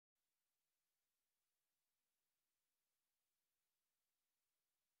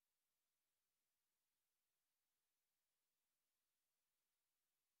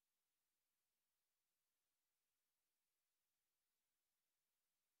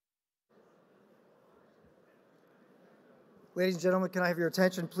Ladies and gentlemen, can I have your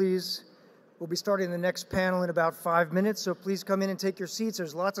attention, please? We'll be starting the next panel in about 5 minutes, so please come in and take your seats.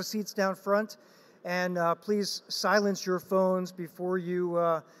 There's lots of seats down front, and please silence your phones before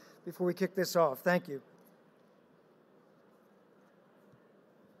we kick this off. Thank you.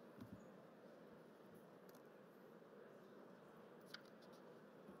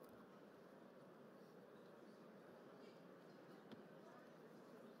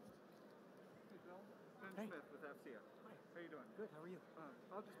 Ben Smith with FCA. Hi. How you doing? Good. How are you?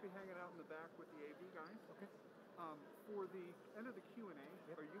 I'll just be hanging out in the back with the AV guys. Okay. For the end of the Q&A,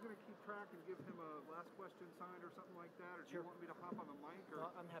 Yep. Are you going to keep track and give him a last question signed or something like that, or do Sure. you want me to hop on the mic? Or?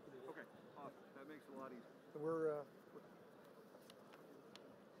 I'm happy to do it. Okay, awesome. That makes it a lot easier. We're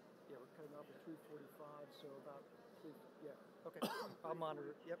cutting off at 3:45, so about 3. Yeah. Okay. I'll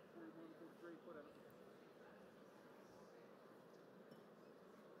monitor it. Yep. So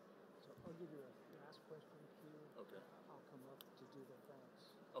I'll give you a last question here. Okay. I'll come up to do the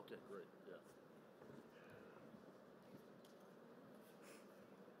thanks. Okay, great. Yeah.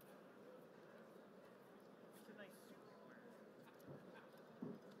 It's a nice suit you're wearing.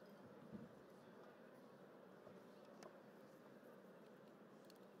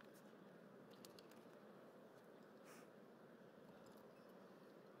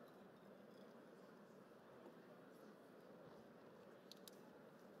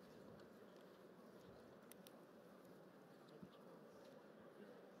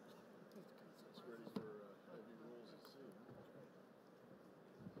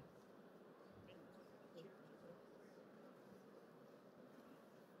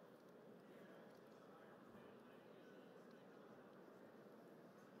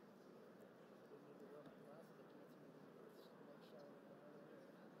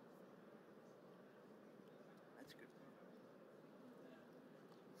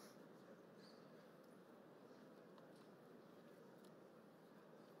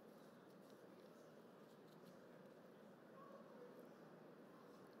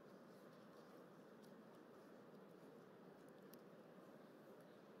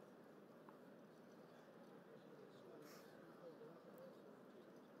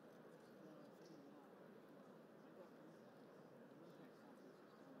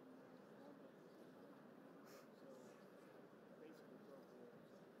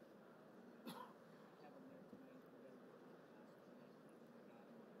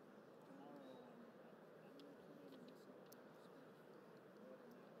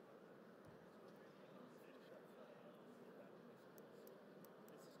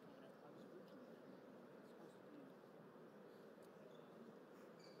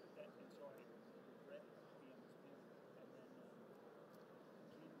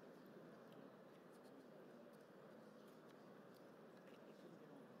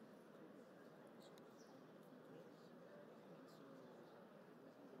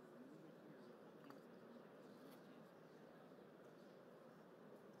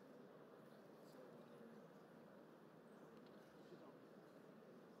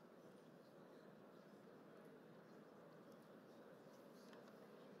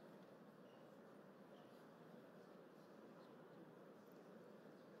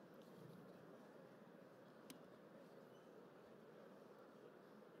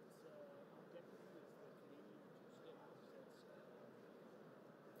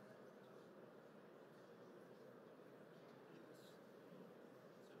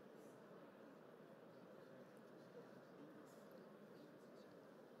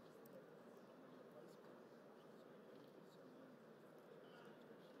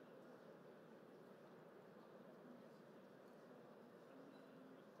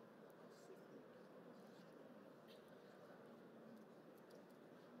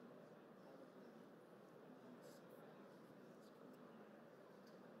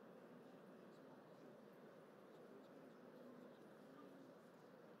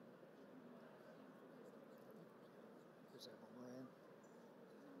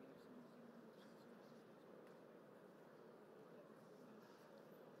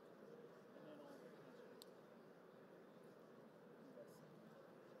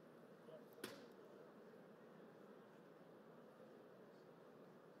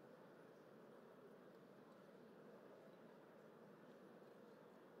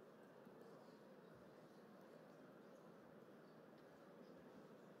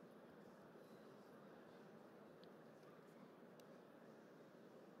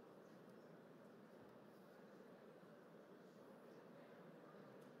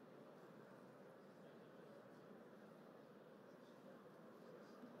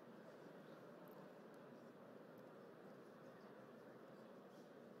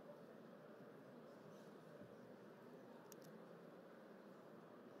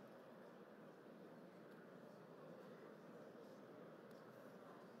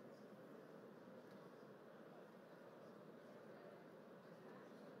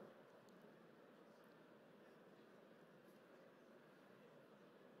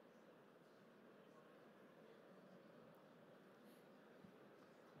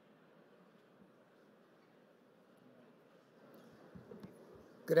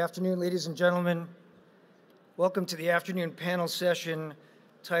 Good afternoon, ladies and gentlemen. Welcome to the afternoon panel session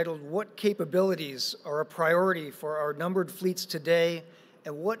titled, "What Capabilities Are a Priority for Our Numbered Fleets Today,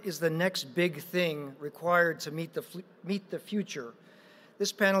 and What is the Next Big Thing Required to Meet the Future?"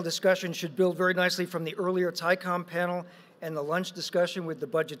 This panel discussion should build very nicely from the earlier TICOM panel and the lunch discussion with the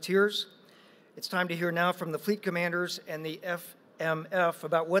budgeteers. It's time to hear now from the fleet commanders and the FMF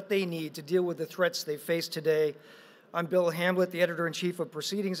about what they need to deal with the threats they face today. I'm Bill Hamblett, the Editor-in-Chief of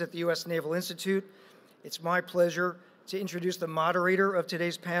Proceedings at the U.S. Naval Institute. It's my pleasure to introduce the moderator of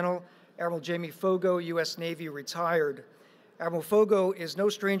today's panel, Admiral Jamie Fogo, U.S. Navy retired. Admiral Fogo is no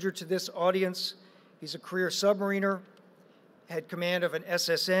stranger to this audience. He's a career submariner, had command of an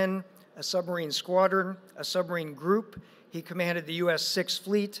SSN, a submarine squadron, a submarine group. He commanded the U.S. Sixth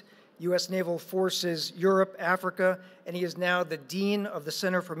Fleet, U.S. Naval Forces Europe, Africa, and he is now the Dean of the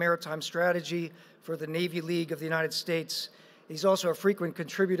Center for Maritime Strategy for the Navy League of the United States. He's also a frequent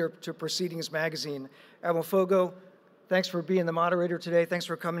contributor to Proceedings magazine. Admiral Fogo, thanks for being the moderator today. Thanks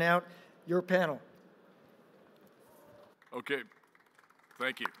for coming out. Your panel. Okay,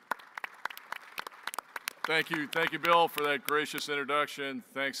 thank you. Thank you, Bill, for that gracious introduction.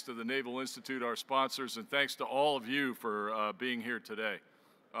 Thanks to the Naval Institute, our sponsors, and thanks to all of you for being here today.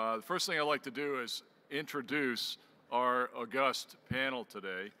 The first thing I'd like to do is introduce our august panel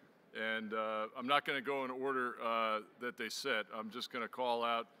today. And I'm not going to go in order that they sit. I'm just going to call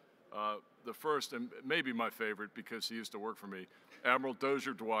out the first, and maybe my favorite because he used to work for me, Admiral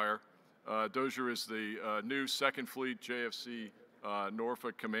Dozier Dwyer. Dozier is the new Second Fleet JFC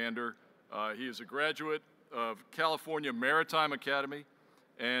Norfolk commander. He is a graduate of California Maritime Academy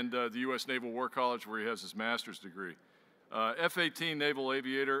and the U.S. Naval War College, where he has his master's degree. F-18 naval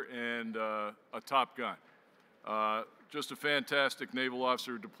aviator and a Top Gun. Just a fantastic naval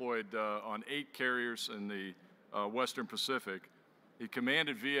officer deployed on 8 carriers in the Western Pacific. He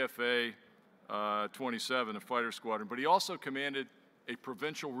commanded VFA 27, a fighter squadron, but he also commanded a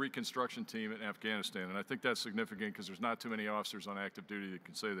provincial reconstruction team in Afghanistan. And I think that's significant because there's not too many officers on active duty that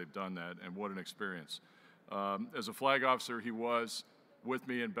can say they've done that, and what an experience. As a flag officer, he was with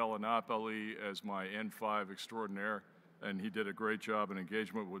me in Bellinapoli as my N5 extraordinaire, and he did a great job in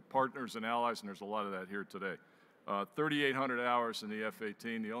engagement with partners and allies, and there's a lot of that here today. 3,800 hours in the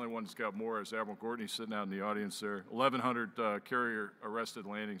F-18. The only one that's got more is Admiral Gortney sitting out in the audience there. 1,100 carrier arrested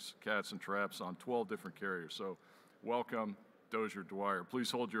landings, cats and traps on 12 different carriers. So welcome, Dozier Dwyer.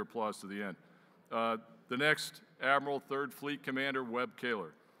 Please hold your applause to the end. The next Admiral, 3rd Fleet Commander, Webb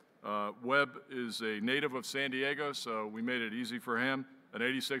Kaler. Webb is a native of San Diego, so we made it easy for him. An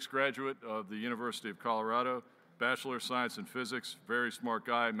 86 graduate of the University of Colorado, Bachelor of Science in Physics, very smart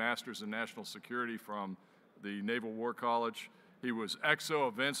guy, Master's in National Security from the Naval War College. He was XO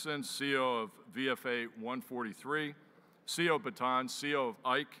of Ensign, CO of VFA 143, CO Bataan, CO of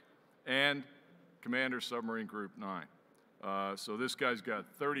Ike, and Commander Submarine Group 9. So this guy's got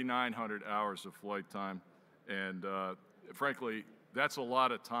 3,900 hours of flight time, and frankly, that's a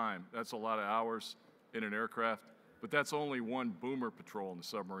lot of time. That's a lot of hours in an aircraft, but that's only one boomer patrol in the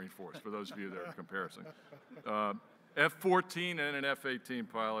submarine force, for those of you that are comparing. F-14 and an F-18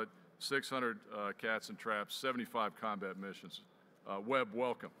 pilot, 600 cats and traps, 75 combat missions. Webb,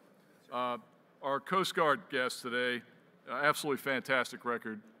 welcome. Our Coast Guard guest today, absolutely fantastic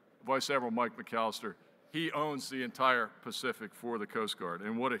record, Vice Admiral Mike McAllister. He owns the entire Pacific for the Coast Guard,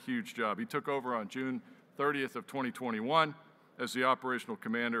 and what a huge job. He took over on June 30th of 2021 as the operational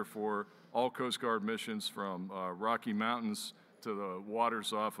commander for all Coast Guard missions from Rocky Mountains to the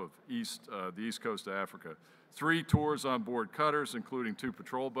waters off of the east coast of Africa. 3 tours on board cutters, including 2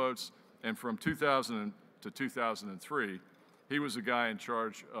 patrol boats, and from 2000 to 2003, he was the guy in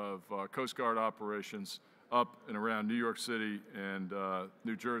charge of Coast Guard operations up and around New York City and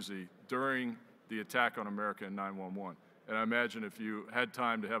New Jersey during the attack on America in 9/11. And I imagine if you had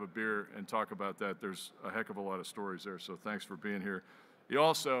time to have a beer and talk about that, there's a heck of a lot of stories there, so thanks for being here. He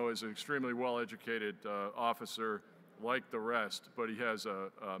also is an extremely well-educated officer, like the rest, but he has a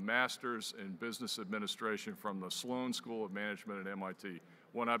master's in business administration from the Sloan School of Management at MIT,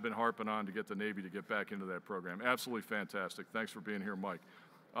 one I've been harping on to get the Navy to get back into that program. Absolutely fantastic. Thanks for being here, Mike.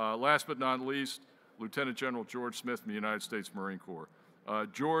 Last but not least, Lieutenant General George Smith from the United States Marine Corps.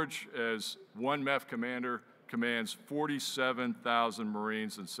 George, as 1 MEF commander, commands 47,000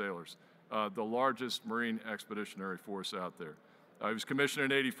 Marines and sailors, the largest Marine expeditionary force out there. He was commissioned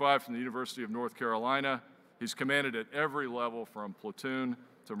in '85 from the University of North Carolina. He's commanded at every level from platoon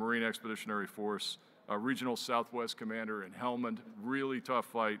to Marine Expeditionary Force, regional Southwest commander in Helmand, really tough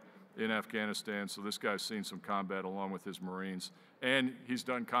fight in Afghanistan. So this guy's seen some combat along with his Marines. And he's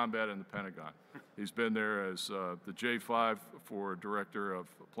done combat in the Pentagon. He's been there as the J5 for Director of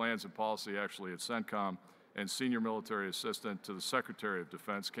Plans and Policy, actually at CENTCOM, and Senior Military Assistant to the Secretary of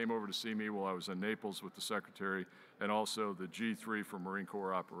Defense. Came over to see me while I was in Naples with the Secretary, and also the G3 for Marine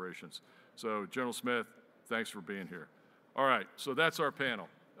Corps Operations. So General Smith, thanks for being here. All right, so that's our panel.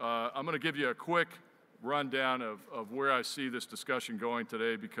 I'm going to give you a quick rundown of where I see this discussion going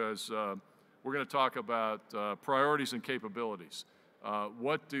today, because we're going to talk about priorities and capabilities.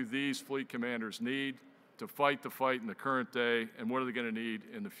 What do these fleet commanders need to fight the fight in the current day, and what are they going to need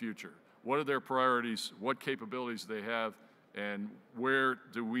in the future? What are their priorities, what capabilities they have, and where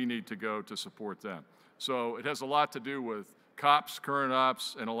do we need to go to support them? So it has a lot to do with COPS, current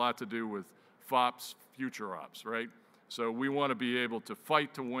ops, and a lot to do with FOPS, future ops, right? So we want to be able to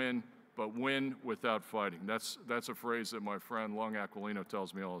fight to win, but win without fighting. That's a phrase that my friend Lung Aquilino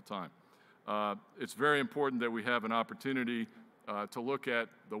tells me all the time. It's very important that we have an opportunity to look at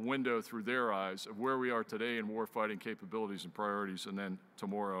the window through their eyes of where we are today in warfighting capabilities and priorities, and then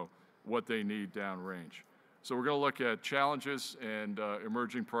tomorrow, what they need downrange. So we're going to look at challenges and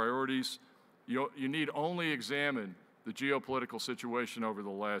emerging priorities. You need only examine the geopolitical situation over the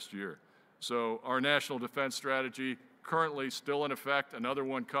last year. So our national defense strategy, currently still in effect, another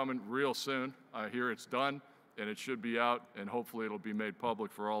one coming real soon. I hear it's done, and it should be out, and hopefully it'll be made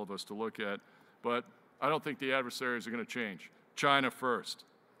public for all of us to look at. But I don't think the adversaries are going to change. China first,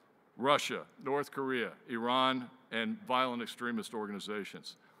 Russia, North Korea, Iran, and violent extremist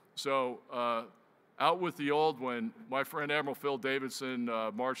organizations. So out with the old. When my friend Admiral Phil Davidson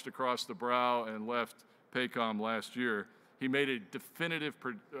marched across the brow and left PACOM last year, he made a definitive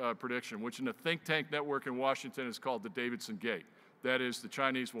prediction, which in the think tank network in Washington is called the Davidson Gate. That is, the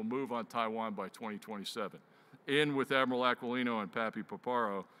Chinese will move on Taiwan by 2027. In with Admiral Aquilino and Pappy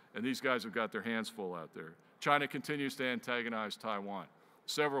Paparo, and these guys have got their hands full out there. China continues to antagonize Taiwan.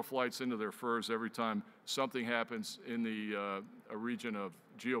 Several flights into their furs every time something happens in a region of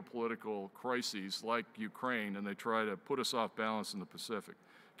geopolitical crises like Ukraine, and they try to put us off balance in the Pacific.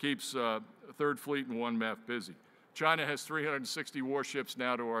 Keeps Third Fleet and 1 MAF busy. China has 360 warships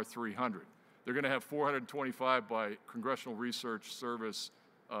now to our 300. They're going to have 425 by Congressional Research Service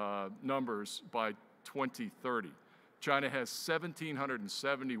numbers by 2030. China has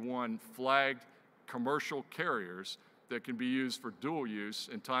 1,771 flagged commercial carriers that can be used for dual use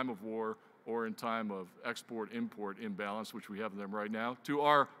in time of war or in time of export-import imbalance, which we have them right now, to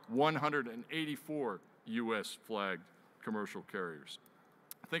our 184 U.S. flagged commercial carriers.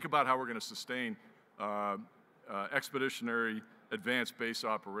 Think about how we're going to sustain expeditionary advanced base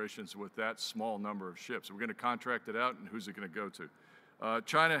operations with that small number of ships. We're going to contract it out, and who's it going to go to?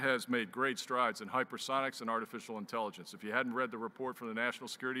 China has made great strides in hypersonics and artificial intelligence. If you hadn't read the report from the National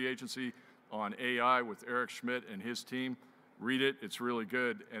Security Agency on AI with Eric Schmidt and his team, read it. It's really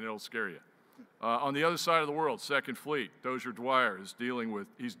good, and it'll scare you. On the other side of the world, Second Fleet, Dozier Dwyer is dealing with,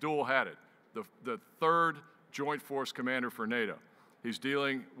 he's dual-hatted, the third Joint Force Commander for NATO. He's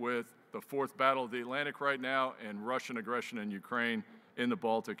dealing with the fourth Battle of the Atlantic right now and Russian aggression in Ukraine, in the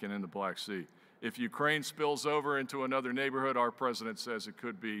Baltic, and in the Black Sea. If Ukraine spills over into another neighborhood, our president says it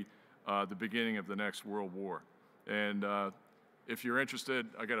could be the beginning of the next World War. And if you're interested,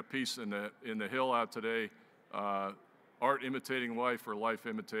 I got a piece in the Hill out today, Art Imitating Life or Life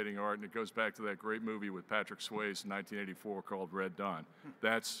Imitating Art, and it goes back to that great movie with Patrick Swayze in 1984 called Red Dawn.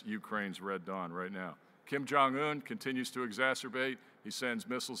 That's Ukraine's Red Dawn right now. Kim Jong-un continues to exacerbate. He sends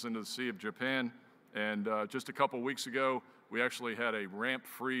missiles into the Sea of Japan, and just a couple weeks ago, we actually had a ramp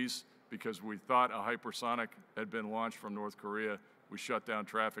freeze because we thought a hypersonic had been launched from North Korea. We shut down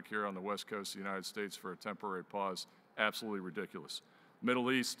traffic here on the west coast of the United States for a temporary pause. Absolutely ridiculous.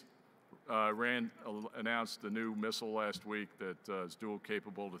 Middle East, Iran announced a new missile last week that is dual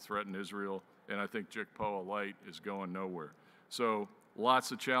capable to threaten Israel, and I think JCPOA Light is going nowhere. So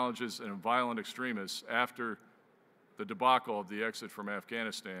lots of challenges and violent extremists after the debacle of the exit from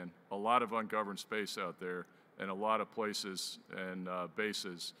Afghanistan, a lot of ungoverned space out there, and a lot of places and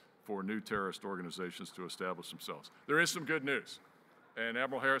bases for new terrorist organizations to establish themselves. There is some good news, and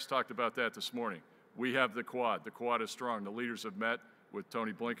Admiral Harris talked about that this morning. We have the Quad. The Quad is strong. The leaders have met with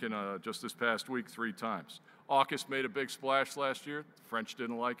Tony Blinken just this past week 3 times. AUKUS made a big splash last year. The French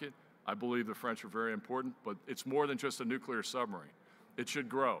didn't like it. I believe the French are very important, but it's more than just a nuclear submarine. It should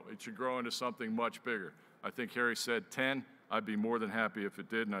grow. It should grow into something much bigger. I think Harry said 10. I'd be more than happy if it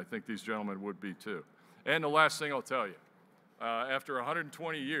did, and I think these gentlemen would be too. And the last thing I'll tell you, after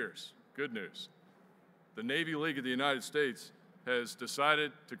 120 years, good news, the Navy League of the United States has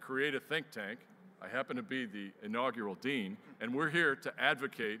decided to create a think tank I happen to be the inaugural dean, and we're here to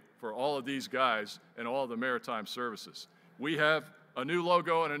advocate for all of these guys and all of the maritime services. We have a new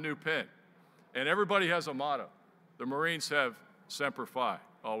logo and a new pin, and everybody has a motto. The Marines have Semper Fi,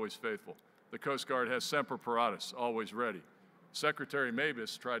 always faithful. The Coast Guard has Semper Paratus, always ready. Secretary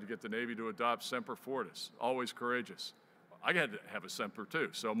Mabus tried to get the Navy to adopt Semper Fortis, always courageous. I had to have a Semper too,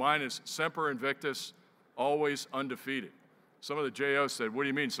 so mine is Semper Invictus, always undefeated. Some of the JOs said, what do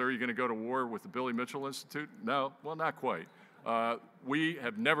you mean, sir? Are you going to go to war with the Billy Mitchell Institute? No, well, not quite. We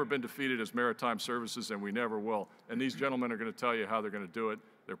have never been defeated as maritime services, and we never will. And these gentlemen are going to tell you how they're going to do it,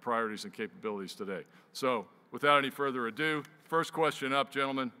 their priorities and capabilities today. So without any further ado, first question up,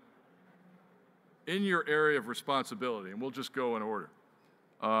 gentlemen. In your area of responsibility, and we'll just go in order,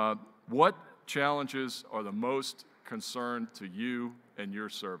 what challenges are the most concern to you and your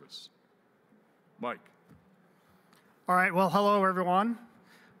service? Mike. All right, well, hello, everyone.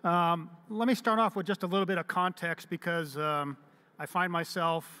 Let me start off with just a little bit of context because I find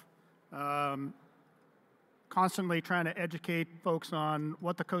myself constantly trying to educate folks on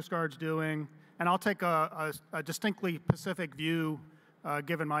what the Coast Guard's doing, and I'll take a distinctly Pacific view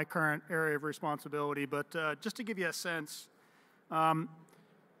given my current area of responsibility. But just to give you a sense, you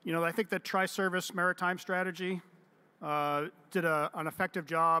know, I think the Tri-Service Maritime Strategy did an effective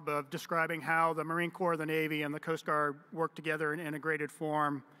job of describing how the Marine Corps, the Navy, and the Coast Guard work together in integrated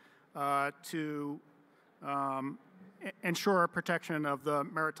form to ensure protection of the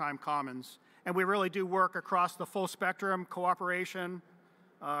maritime commons. And we really do work across the full spectrum: cooperation,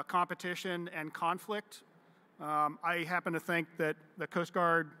 competition, and conflict. I happen to think that the Coast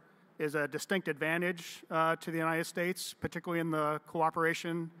Guard is a distinct advantage to the United States, particularly in the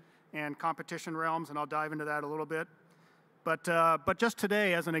cooperation and competition realms, and I'll dive into that a little bit. But just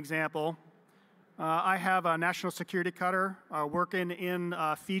today, as an example, I have a national security cutter working in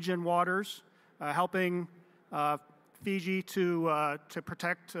Fijian waters, helping Fiji to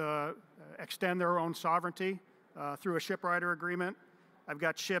protect, extend their own sovereignty through a shipwrighter agreement. I've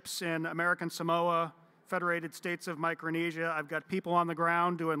got ships in American Samoa, Federated States of Micronesia. I've got people on the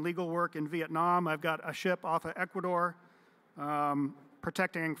ground doing legal work in Vietnam. I've got a ship off of Ecuador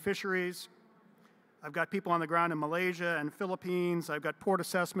protecting fisheries. I've got people on the ground in Malaysia and Philippines. I've got port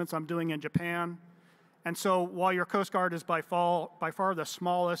assessments I'm doing in Japan. And so while your Coast Guard is by far the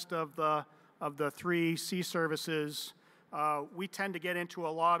smallest of the three sea services, we tend to get into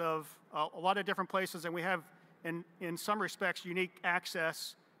a lot of different places, and we have, in some respects, unique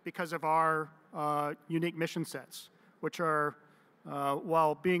access because of our unique mission sets, which are,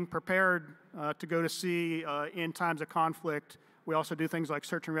 while being prepared to go to sea in times of conflict, we also do things like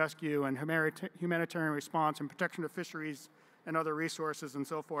search and rescue and humanitarian response and protection of fisheries and other resources and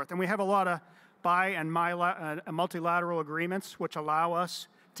so forth. And we have a lot of bi- and multilateral agreements which allow us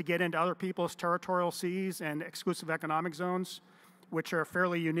to get into other people's territorial seas and exclusive economic zones, which are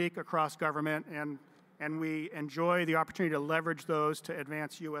fairly unique across government, and we enjoy the opportunity to leverage those to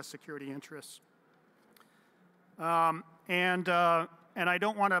advance U.S. security interests. And I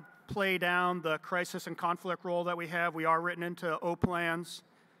don't want to play down the crisis and conflict role that we have. We are written into O-plans.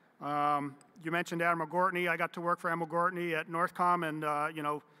 You mentioned Admiral Gortney. I got to work for Admiral Gortney at NORTHCOM, and you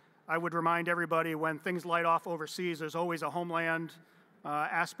know, I would remind everybody when things light off overseas, there's always a homeland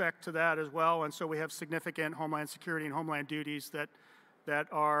aspect to that as well, and so we have significant homeland security and homeland duties that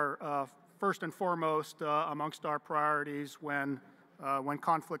are first and foremost amongst our priorities when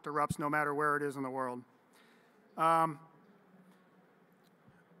conflict erupts, no matter where it is in the world.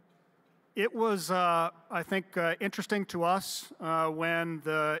 It was, I think, interesting to us when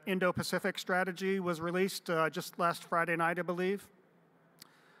the Indo-Pacific strategy was released just last Friday night, I believe,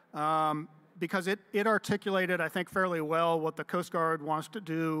 because it articulated, I think, fairly well what the Coast Guard wants to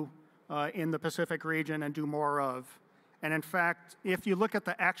do in the Pacific region and do more of. And in fact, if you look at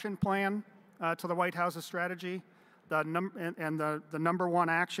the action plan to the White House's strategy, the number one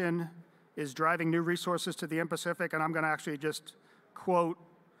action is driving new resources to the Indo-Pacific, and I'm going to actually just quote.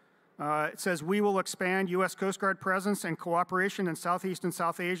 It says, "We will expand U.S. Coast Guard presence and cooperation in Southeast and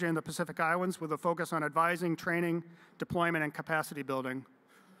South Asia and the Pacific Islands with a focus on advising, training, deployment, and capacity building."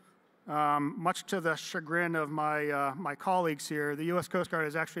 Much to the chagrin of my colleagues here, the U.S. Coast Guard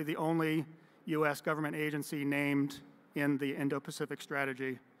is actually the only U.S. government agency named in the Indo-Pacific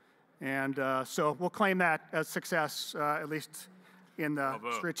strategy. And so we'll claim that as success, at least in the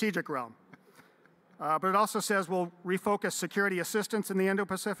strategic realm. But it also says we'll refocus security assistance in the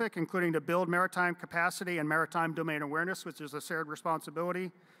Indo-Pacific, including to build maritime capacity and maritime domain awareness, which is a shared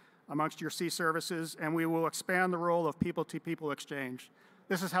responsibility amongst your sea services, and we will expand the role of people-to-people exchange.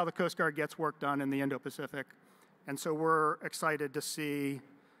 This is how the Coast Guard gets work done in the Indo-Pacific, and so we're excited to see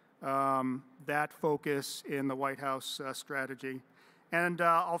that focus in the White House strategy. And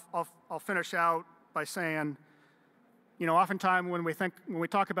I'll finish out by saying, you know, oftentimes when we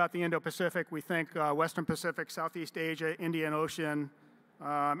talk about the Indo-Pacific, we think Western Pacific, Southeast Asia, Indian Ocean,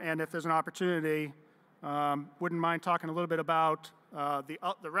 and if there's an opportunity, wouldn't mind talking a little bit about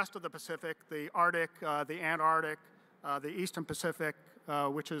the rest of the Pacific, the Arctic, the Antarctic, the Eastern Pacific,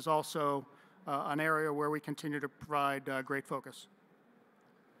 which is also an area where we continue to provide great focus.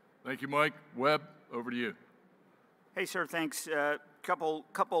 Thank you, Mike. Webb, over to you. Hey, sir, thanks. Couple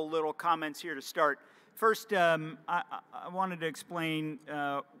little comments here to start. First, I wanted to explain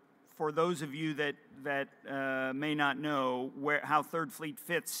for those of you that may not know how Third Fleet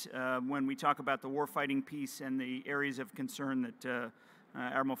fits when we talk about the warfighting piece and the areas of concern that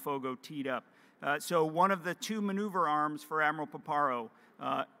Admiral Fogo teed up. So one of the two maneuver arms for Admiral Paparo,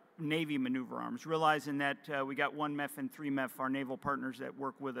 Navy maneuver arms, realizing that we got 1 MEF and 3 MEF, our naval partners that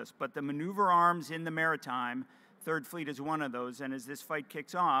work with us. But the maneuver arms in the maritime, Third Fleet is one of those. And as this fight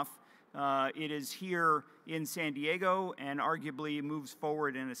kicks off, it is here in San Diego and arguably moves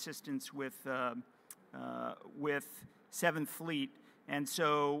forward in assistance with 7th Fleet. And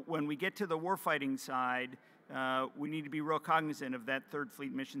so when we get to the warfighting side, we need to be real cognizant of that Third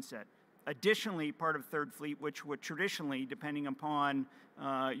Fleet mission set. Additionally, part of Third Fleet, which would traditionally, depending upon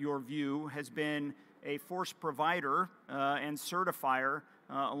your view, has been a force provider and certifier,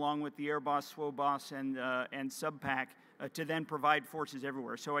 along with the Airboss, SWOBOS, and SubPac, to then provide forces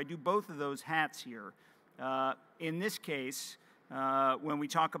everywhere. So I do both of those hats here. In this case, when we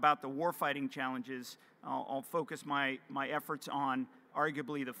talk about the warfighting challenges, I'll focus my efforts on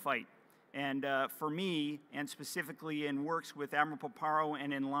arguably the fight. And for me, and specifically in works with Admiral Paparo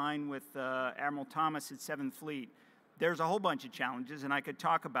and in line with Admiral Thomas at 7th Fleet, there's a whole bunch of challenges, and I could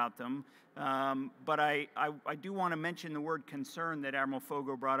talk about them. But I do want to mention the word concern that Admiral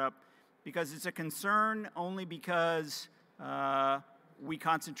Fogo brought up, because it's a concern only because we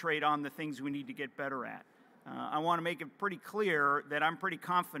concentrate on the things we need to get better at. I want to make it pretty clear that I'm pretty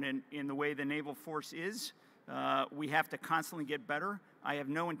confident in the way the naval force is. We have to constantly get better. I have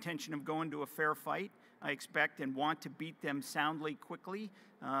no intention of going to a fair fight. I expect and want to beat them soundly, quickly,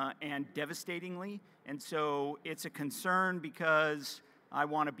 and devastatingly. And so it's a concern because I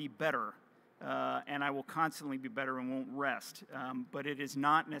want to be better. And I will constantly be better and won't rest. But it is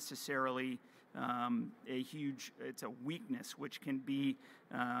not necessarily it's a weakness which can be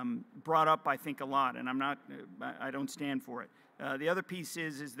brought up, I think, a lot. And I don't stand for it. The other piece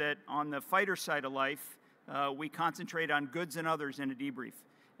is that on the fighter side of life, we concentrate on goods and others in a debrief.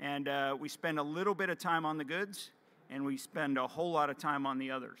 And we spend a little bit of time on the goods, and we spend a whole lot of time on the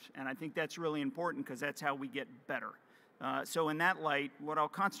others. And I think that's really important because that's how we get better. So in that light, what I'll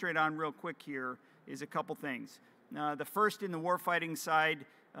concentrate on real quick here is a couple things. The first in the warfighting side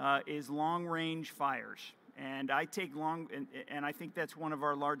is long-range fires. And I think that's one of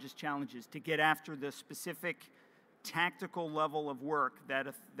our largest challenges, to get after the specific tactical level of work that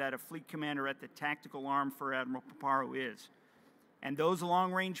a fleet commander at the tactical arm for Admiral Paparo is. And those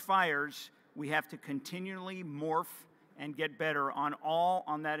long-range fires, we have to continually morph and get better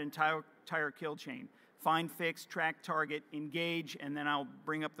on that entire kill chain. Find, fix, track, target, engage, and then I'll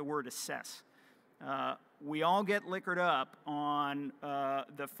bring up the word assess. We all get liquored up on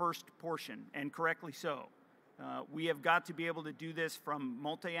the first portion, and correctly so. We have got to be able to do this from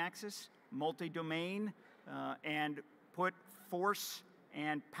multi-axis, multi-domain, and put force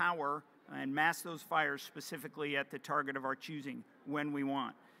and power and mass those fires specifically at the target of our choosing when we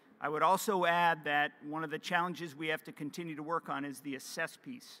want. I would also add that one of the challenges we have to continue to work on is the assess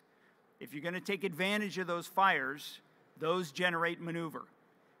piece. If you're going to take advantage of those fires, those generate maneuver.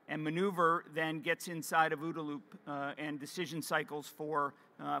 And maneuver then gets inside of OODA loop and decision cycles for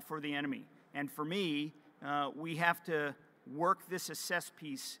the enemy. And for me, we have to work this assess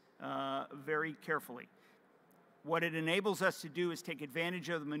piece very carefully. What it enables us to do is take advantage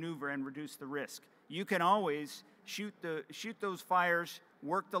of the maneuver and reduce the risk. You can always shoot those fires,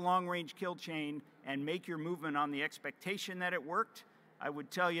 work the long-range kill chain, and make your movement on the expectation that it worked. I would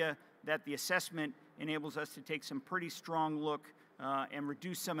tell you that the assessment enables us to take some pretty strong look and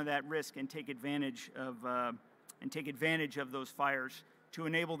reduce some of that risk and take advantage of those fires to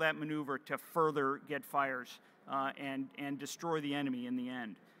enable that maneuver to further get fires and destroy the enemy in the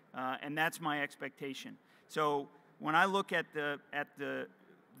end. And that's my expectation. So when I look at the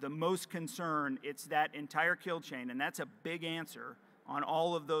most concern, it's that entire kill chain, and that's a big answer on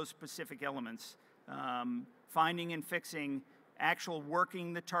all of those specific elements. Finding and fixing, actual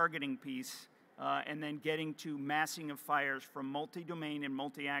working the targeting piece, and then getting to massing of fires from multi-domain and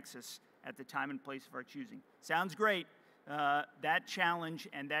multi-axis at the time and place of our choosing. Sounds great, that challenge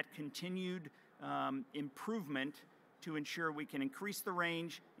and that continued improvement to ensure we can increase the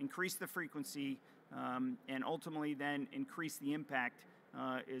range, increase the frequency, and ultimately then increase the impact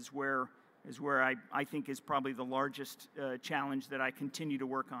is where I think is probably the largest challenge that I continue to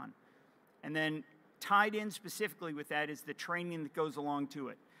work on. And then tied in specifically with that is the training that goes along to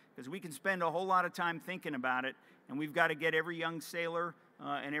it. Because we can spend a whole lot of time thinking about it, and we've got to get every young sailor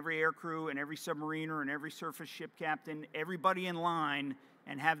and every aircrew and every submariner and every surface ship captain, everybody in line,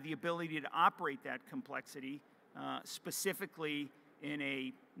 and have the ability to operate that complexity specifically in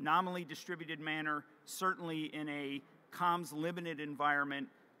a nominally distributed manner, certainly in a comms limited environment,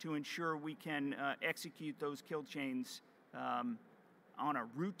 to ensure we can execute those kill chains on a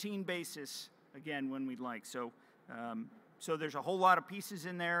routine basis, again, when we'd like. So there's a whole lot of pieces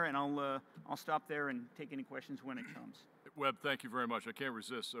in there, and I'll stop there and take any questions when it comes. Webb, thank you very much. I can't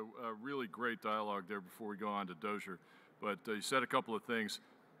resist. So really great dialogue there before we go on to Dozier. But you said a couple of things,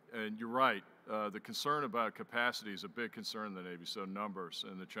 and you're right. The concern about capacity is a big concern in the Navy, so numbers,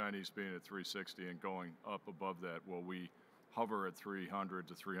 and the Chinese being at 360 and going up above that, while we hover at 300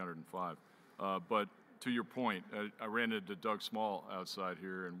 to 305. But to your point, I ran into Doug Small outside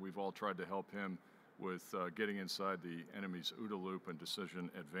here, and we've all tried to help him with getting inside the enemy's OODA loop and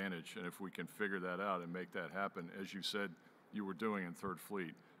decision advantage. And if we can figure that out and make that happen, as you said you were doing in 3rd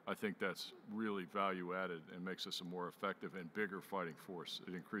Fleet, I think that's really value added and makes us a more effective and bigger fighting force.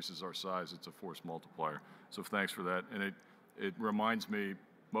 It increases our size. It's a force multiplier. So thanks for that. And it reminds me,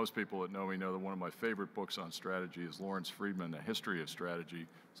 most people that know me know that one of my favorite books on strategy is Lawrence Friedman, A History of Strategy.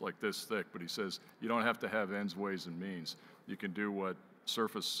 It's like this thick, but he says you don't have to have ends, ways, and means. You can do what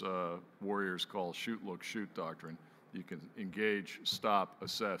surface warriors call shoot, look, shoot doctrine. You can engage, stop,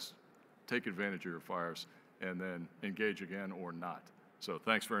 assess, take advantage of your fires, and then engage again or not. So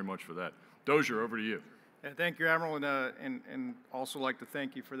thanks very much for that. Dozier, over to you. Yeah, thank you, Admiral, and also like to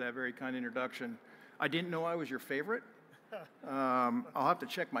thank you for that very kind introduction. I didn't know I was your favorite. I'll have to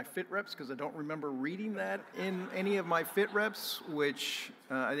check my fit reps because I don't remember reading that in any of my fit reps, which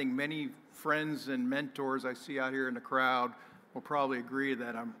I think many friends and mentors I see out here in the crowd will probably agree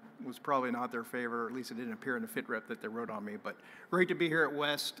that I was probably not their favorite, or at least it didn't appear in the fit rep that they wrote on me. But great to be here at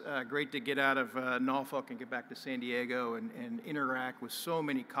West, great to get out of Norfolk and get back to San Diego and interact with so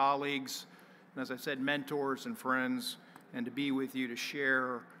many colleagues, and as I said, mentors and friends, and to be with you to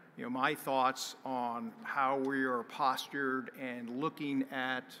share my thoughts on how we are postured and looking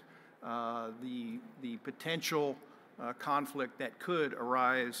at the potential conflict that could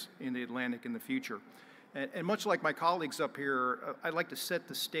arise in the Atlantic in the future. And much like my colleagues up here, I'd like to set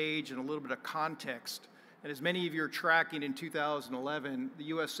the stage and a little bit of context. And as many of you are tracking, in 2011, the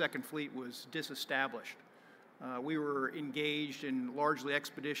U.S. Second Fleet was disestablished. We were engaged in largely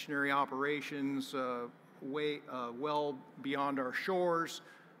expeditionary operations well beyond our shores.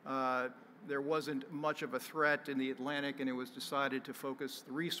 There wasn't much of a threat in the Atlantic, and it was decided to focus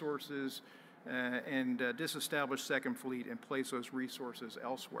the resources and disestablish Second Fleet and place those resources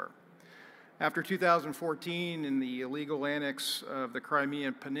elsewhere. After 2014 and the illegal annex of the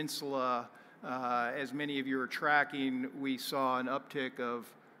Crimean Peninsula, as many of you are tracking, we saw an uptick of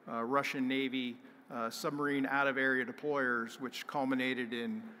Russian Navy submarine out-of-area deployers, which culminated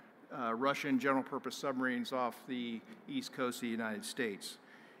in Russian general-purpose submarines off the east coast of the United States.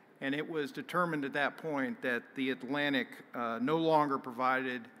 And it was determined at that point that the Atlantic no longer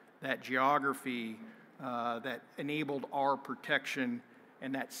provided that geography that enabled our protection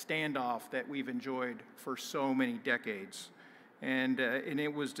and that standoff that we've enjoyed for so many decades. And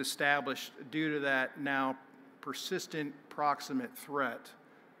it was established due to that now persistent proximate threat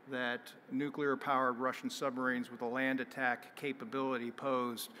that nuclear-powered Russian submarines with a land attack capability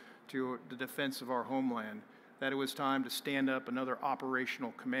posed to the defense of our homeland, that it was time to stand up another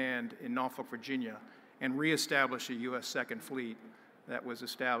operational command in Norfolk, Virginia, and reestablish a U.S. Second Fleet that was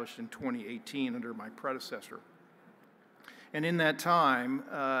established in 2018 under my predecessor. And in that time,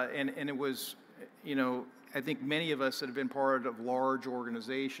 and it was, I think many of us that have been part of large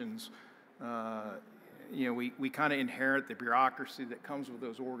organizations, we kind of inherit the bureaucracy that comes with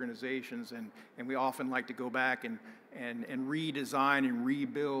those organizations, and we often like to go back and redesign and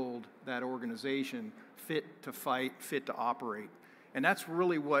rebuild that organization fit to fight, fit to operate. And that's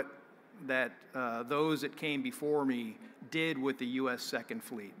really what those that came before me did with the U.S. Second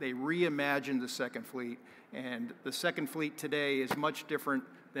Fleet. They reimagined the Second Fleet, and the Second Fleet today is much different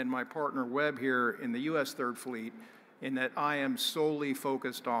than my partner Webb here in the U.S. Third Fleet, in that I am solely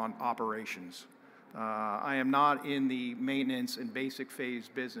focused on operations. I am not in the maintenance and basic phase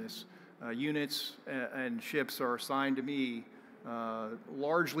business. Units and ships are assigned to me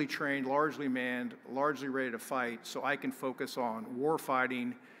largely trained, largely manned, largely ready to fight, so I can focus on war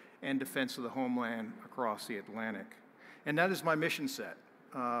fighting and defense of the homeland across the Atlantic. And that is my mission set.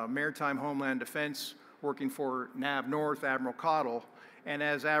 Maritime Homeland Defense, working for NAV North, Admiral Cottle, and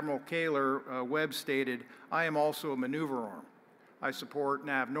as Admiral Kaler Webb stated, I am also a maneuver arm. I support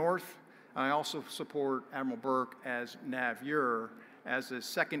NAV North. I also support Admiral Burke as NAVUR, as the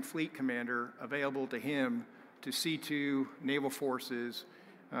Second Fleet Commander, available to him to see to naval forces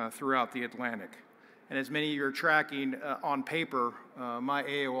throughout the Atlantic. And as many of you are tracking on paper, my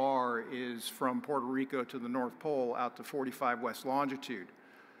AOR is from Puerto Rico to the North Pole out to 45 west longitude.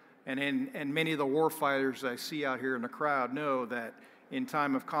 And many of the warfighters I see out here in the crowd know that in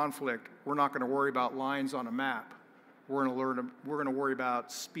time of conflict, we're not going to worry about lines on a map. We're going to worry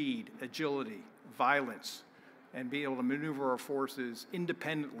about speed, agility, violence, and be able to maneuver our forces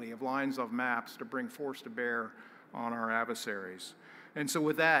independently of lines of maps to bring force to bear on our adversaries. And so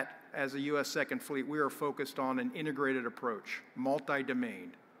with that, as a U.S. Second Fleet, we are focused on an integrated approach,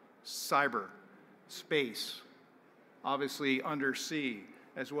 multi-domain, cyber, space, obviously undersea,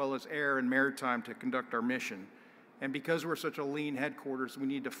 as well as air and maritime to conduct our mission. And because we're such a lean headquarters, we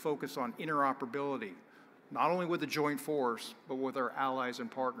need to focus on interoperability, not only with the joint force, but with our allies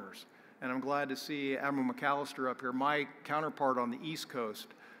and partners. And I'm glad to see Admiral McAllister up here, my counterpart on the East Coast,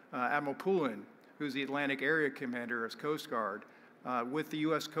 Admiral Poulin, who's the Atlantic Area Commander as Coast Guard, with the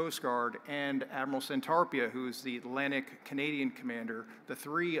U.S. Coast Guard, and Admiral Santarpia, who is the Atlantic Canadian Commander. The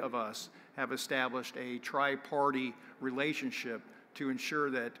three of us have established a tri-party relationship to ensure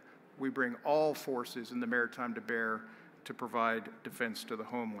that we bring all forces in the maritime to bear to provide defense to the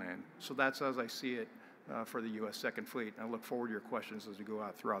homeland. So that's as I see it for the U.S. Second Fleet. And I look forward to your questions as we go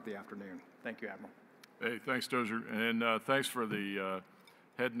out throughout the afternoon. Thank you, Admiral. Hey, thanks, Dozier. And thanks for the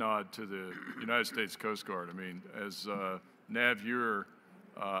head nod to the United States Coast Guard. I mean, as NAVUR,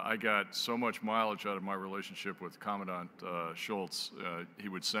 I got so much mileage out of my relationship with Commandant Schultz. He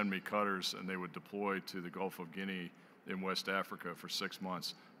would send me cutters, and they would deploy to the Gulf of Guinea in West Africa for 6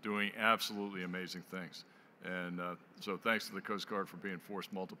 months, doing absolutely amazing things. And so thanks to the Coast Guard for being force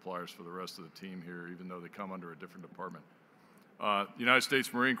multipliers for the rest of the team here, even though they come under a different department. United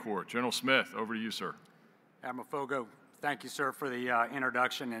States Marine Corps, General Smith, over to you, sir. Admiral Fogo, thank you, sir, for the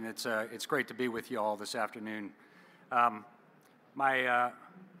introduction, and it's great to be with you all this afternoon. My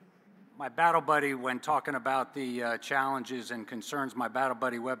battle buddy, when talking about the challenges and concerns, my battle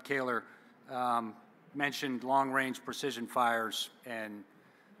buddy Webb Kaler mentioned long-range precision fires and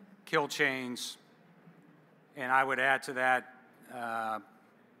kill chains, and I would add to that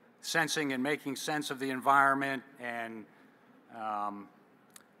sensing and making sense of the environment and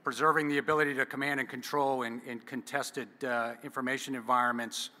preserving the ability to command and control in contested information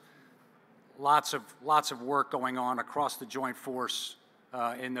environments. Lots of work going on across the joint force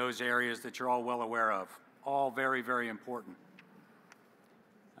in those areas that you're all well aware of. All very, very important.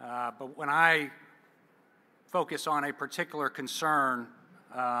 But when I focus on a particular concern,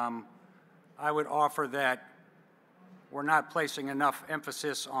 I would offer that we're not placing enough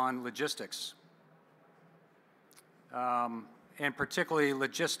emphasis on logistics, and particularly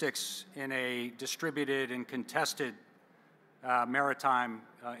logistics in a distributed and contested maritime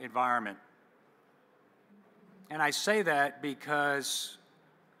environment. And I say that because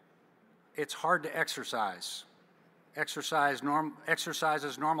it's hard to exercise. Exercises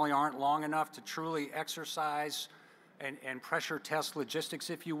normally aren't long enough to truly exercise and pressure test logistics,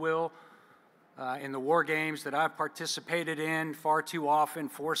 if you will. In the war games that I've participated in, far too often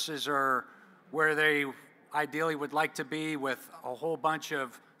forces are where they ideally would like to be with a whole bunch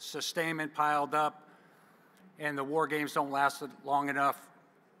of sustainment piled up, and the war games don't last long enough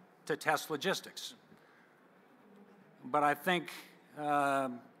to test logistics. But I think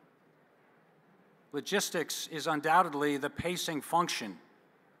logistics is undoubtedly the pacing function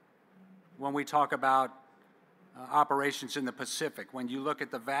when we talk about operations in the Pacific. When you look at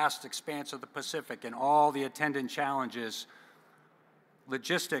the vast expanse of the Pacific and all the attendant challenges,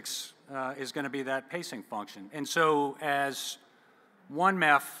 logistics is going to be that pacing function. And so as one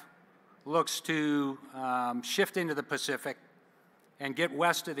MEF looks to shift into the Pacific and get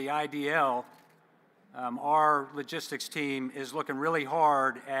west of the IDL, our logistics team is looking really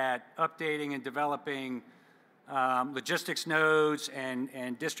hard at updating and developing logistics nodes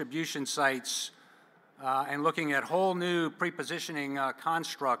and distribution sites, and looking at whole new pre-positioning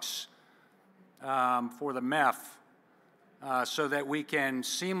constructs for the MEF so that we can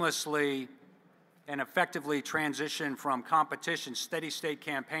seamlessly and effectively transition from competition, steady state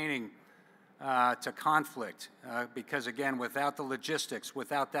campaigning to conflict. Because again, without the logistics,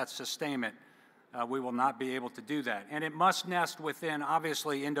 without that sustainment, we will not be able to do that. And it must nest within,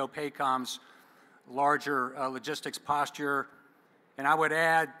 obviously, INDOPACOM's larger logistics posture. And I would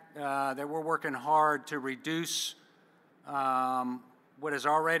add that we're working hard to reduce what is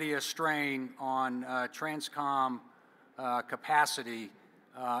already a strain on Transcom capacity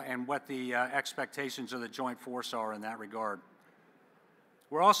and what the expectations of the joint force are in that regard.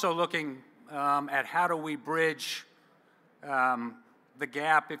 We're also looking at how do we bridge the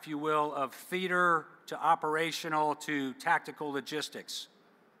gap, if you will, of theater to operational to tactical logistics,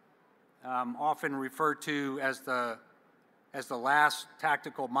 often referred to as the last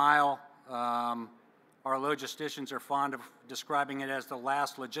tactical mile. Our logisticians are fond of describing it as the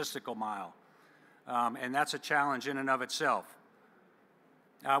last logistical mile, and that's a challenge in and of itself.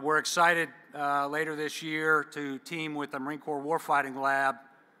 We're excited later this year to team with the Marine Corps Warfighting Lab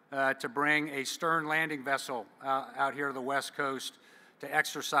to bring a stern landing vessel out here to the West Coast to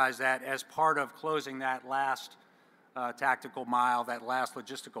exercise that as part of closing that last tactical mile, that last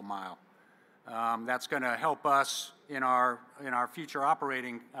logistical mile. That's going to help us in our future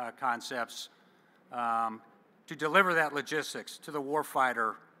operating concepts to deliver that logistics to the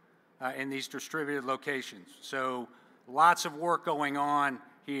warfighter in these distributed locations. So lots of work going on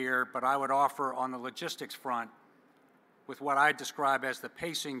here, but I would offer on the logistics front with what I describe as the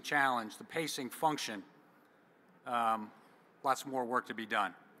pacing challenge, the pacing function, lots more work to be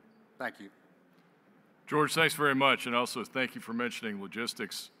done. Thank you. George, thanks very much, and also thank you for mentioning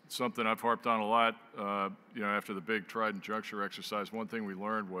logistics. Something I've harped on a lot. After the big Trident Juncture exercise, one thing we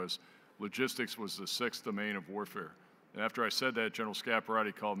learned was logistics was the sixth domain of warfare. And after I said that, General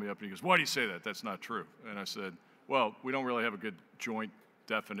Scaparrotti called me up and he goes, "Why do you say that? That's not true." And I said, "Well, we don't really have a good joint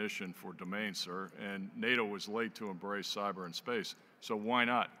definition for domain, sir, and NATO was late to embrace cyber and space, so why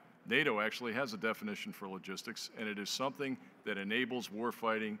not?" NATO actually has a definition for logistics, and it is something that enables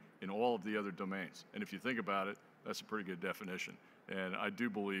warfighting in all of the other domains. And if you think about it, that's a pretty good definition. And I do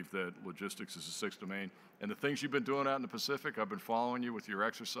believe that logistics is the sixth domain. And the things you've been doing out in the Pacific, I've been following you with your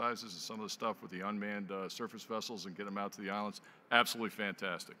exercises and some of the stuff with the unmanned surface vessels and get them out to the islands. Absolutely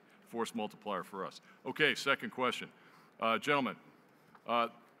fantastic. Force multiplier for us. Okay, second question. Gentlemen,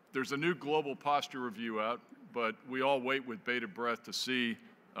 there's a new global posture review out, but we all wait with bated breath to see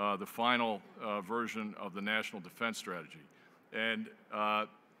the final version of the National Defense Strategy. And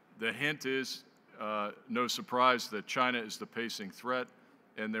the hint is, no surprise, that China is the pacing threat,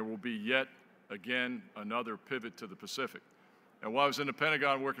 and there will be yet again another pivot to the Pacific. And while I was in the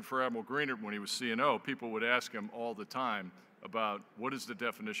Pentagon working for Admiral Greenert when he was CNO, people would ask him all the time about what is the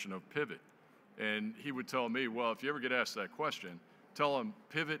definition of pivot. And he would tell me, well, if you ever get asked that question, tell him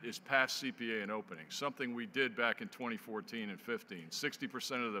pivot is past CPA and opening, something we did back in 2014 and 15.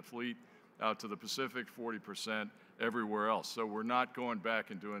 60% of the fleet out to the Pacific, 40% everywhere else. So we're not going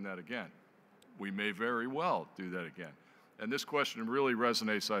back and doing that again. We may very well do that again. And this question really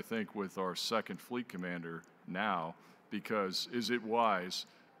resonates, I think, with our second fleet commander now, because is it wise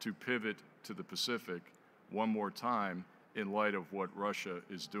to pivot to the Pacific one more time in light of what Russia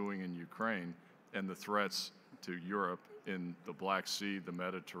is doing in Ukraine and the threats to Europe in the Black Sea, the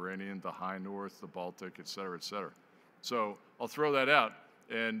Mediterranean, the High North, the Baltic, et cetera, et cetera. So I'll throw that out,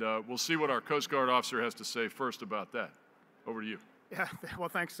 and we'll see what our Coast Guard officer has to say first about that. Over to you. Yeah, well,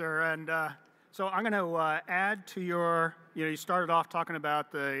 thanks, sir. And so I'm going to add to your, you started off talking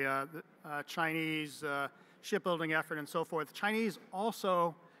about the Chinese shipbuilding effort and so forth. The Chinese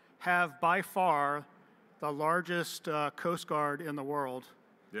also have by far the largest Coast Guard in the world.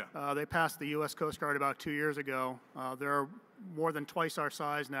 Yeah. They passed the U.S. Coast Guard about 2 years ago. They're more than twice our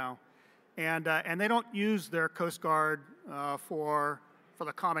size now. And they don't use their Coast Guard for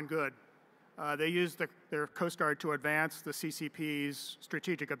the common good. They use their Coast Guard to advance the CCP's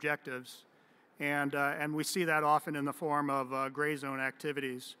strategic objectives. And we see that often in the form of gray zone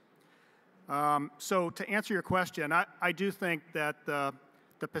activities. So to answer your question, I do think that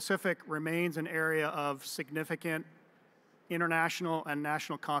the Pacific remains an area of significant international and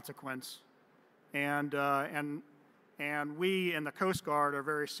national consequence. And we in the Coast Guard are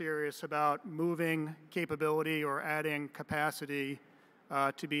very serious about moving capability or adding capacity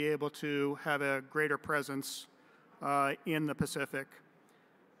to be able to have a greater presence in the Pacific.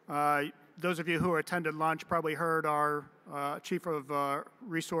 Those of you who attended lunch probably heard our Chief of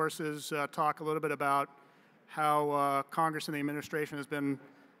Resources talk a little bit about how Congress and the administration has been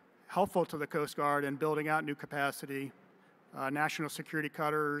helpful to the Coast Guard in building out new capacity. National security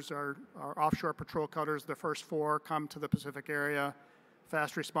cutters, our offshore patrol cutters, the first 4 come to the Pacific area.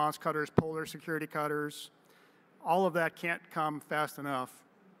 Fast response cutters, polar security cutters. All of that can't come fast enough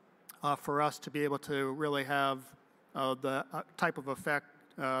for us to be able to really have the type of effect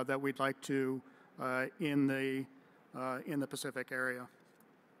that we'd like to in the Pacific area.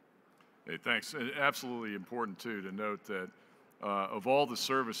 Hey, thanks. And absolutely important, too, to note that of all the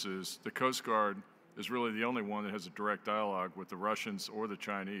services, the Coast Guard is really the only one that has a direct dialogue with the Russians or the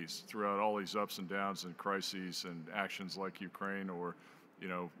Chinese throughout all these ups and downs and crises and actions like Ukraine or,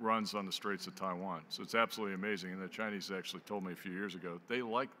 runs on the Straits of Taiwan. So it's absolutely amazing. And the Chinese actually told me a few years ago they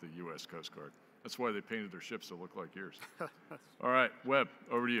like the U.S. Coast Guard. That's why they painted their ships to look like yours. All right, Webb,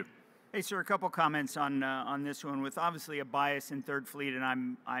 over to you. Hey, sir, a couple comments on this one. With obviously a bias in Third Fleet, and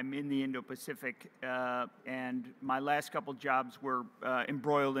I'm in the Indo-Pacific, and my last couple jobs were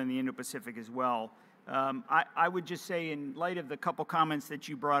embroiled in the Indo-Pacific as well. I would just say, in light of the couple comments that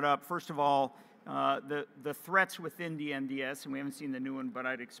you brought up, first of all, the threats within the NDS, and we haven't seen the new one, but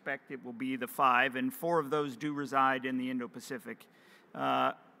I'd expect it will be the 5, and 4 of those do reside in the Indo-Pacific.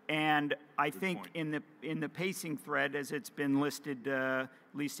 And I think in the pacing thread, as it's been listed, at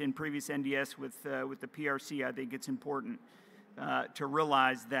least in previous NDS with the PRC, I think it's important to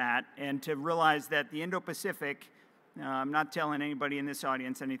realize that, and to realize that the Indo-Pacific, I'm not telling anybody in this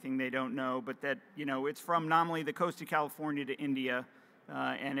audience anything they don't know, but that it's from nominally the coast of California to India,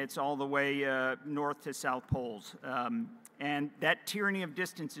 and it's all the way north to South Poles, and that tyranny of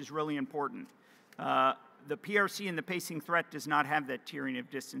distance is really important. The PRC and the pacing threat does not have that tyranny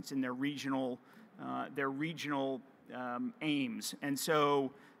of distance in their regional aims. And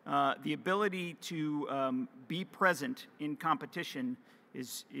so the ability to be present in competition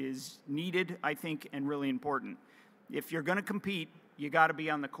is needed, I think, and really important. If you're going to compete, you got to be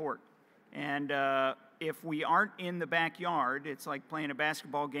on the court. And if we aren't in the backyard, it's like playing a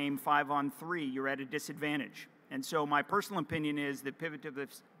basketball game 5-on-3. You're at a disadvantage. And so my personal opinion is that pivot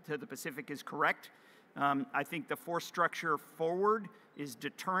to the Pacific is correct. I think the force structure forward is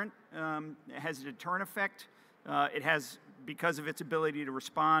deterrent, has a deterrent effect. It has, because of its ability to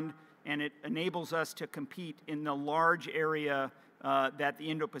respond, and it enables us to compete in the large area that the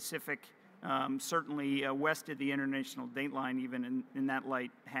Indo-Pacific, certainly west of the international date line, even in that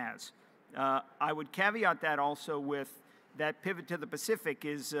light, has. I would caveat that also with that pivot to the Pacific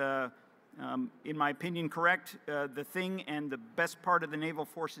is, in my opinion, correct. The thing and the best part of the naval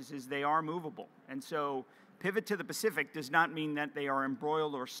forces is they are movable. And so pivot to the Pacific does not mean that they are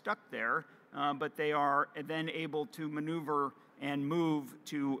embroiled or stuck there, but they are then able to maneuver and move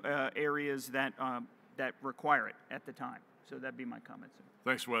to areas that require it at the time. So that'd be my comment, sir.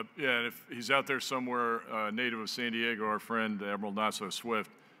 Thanks, Webb. Yeah, and if he's out there somewhere, native of San Diego, our friend Admiral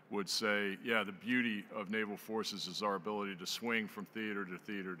Not-So-Swift would say, yeah, the beauty of naval forces is our ability to swing from theater to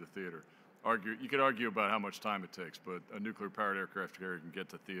theater to theater. You could argue about how much time it takes, but a nuclear-powered aircraft carrier can get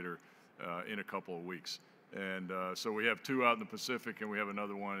to theater in a couple of weeks. And so we have 2 out in the Pacific, and we have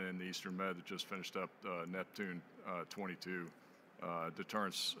another one in the Eastern Med that just finished up, Neptune 22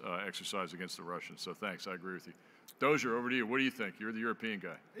 deterrence exercise against the Russians. So thanks, I agree with you. Dozier, over to you. What do you think? You're the European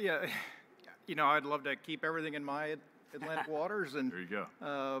guy. Yeah, I'd love to keep everything in my Atlantic waters, and there you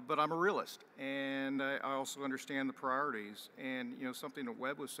go. but I'm a realist, and I also understand the priorities. And something that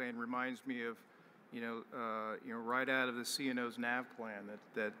Webb was saying reminds me of, right out of the CNO's NAV plan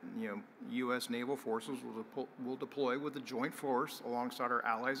that U.S. naval forces will deploy with a joint force alongside our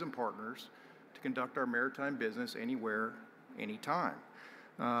allies and partners to conduct our maritime business anywhere, anytime,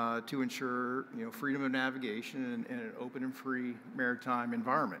 to ensure freedom of navigation and an open and free maritime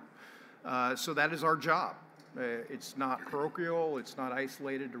environment. So that is our job. It's not parochial, it's not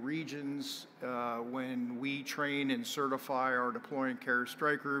isolated to regions. When we train and certify our deploying carrier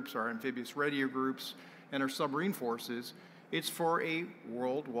strike groups, our amphibious radio groups, and our submarine forces, it's for a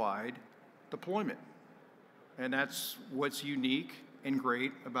worldwide deployment. And that's what's unique and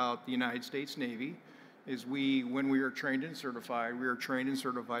great about the United States Navy, is when we are trained and certified, we are trained and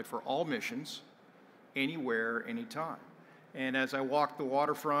certified for all missions, anywhere, anytime. And as I walk the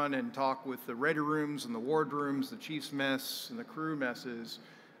waterfront and talk with the ready rooms and the ward rooms, the chief's mess and the crew messes,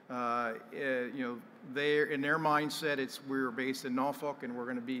 they're in their mindset, we're based in Norfolk and we're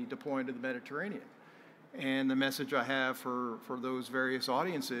going to be deploying to the Mediterranean. And the message I have for those various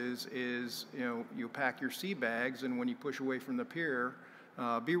audiences is, you pack your sea bags, and when you push away from the pier,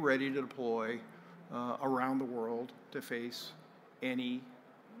 be ready to deploy around the world to face any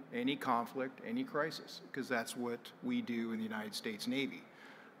conflict, any crisis, because that's what we do in the United States Navy.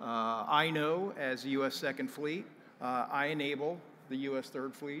 I know, as the U.S. Second Fleet, I enable the U.S.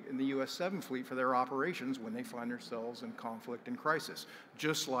 Third Fleet and the U.S. Seventh Fleet for their operations when they find themselves in conflict and crisis.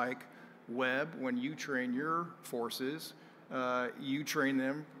 Just like Webb, when you train your forces, you train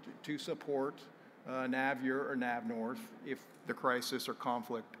them to support NAVUR or NAVNORTH if the crisis or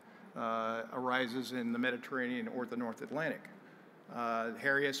conflict arises in the Mediterranean or the North Atlantic.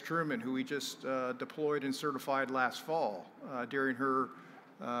 Harry S. Truman, who we just deployed and certified last fall. During her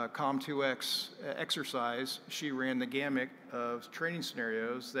COM2X exercise, she ran the gamut of training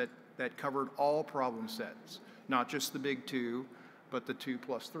scenarios that covered all problem sets, not just the big two, but the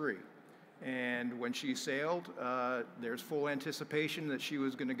 2+3. And when she sailed, there's full anticipation that she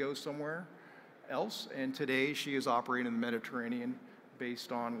was going to go somewhere else. And today she is operating in the Mediterranean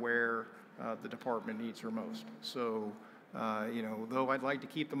based on where the department needs her most. So, though I'd like to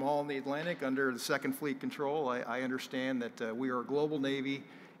keep them all in the Atlantic under the Second Fleet control, I understand that we are a global Navy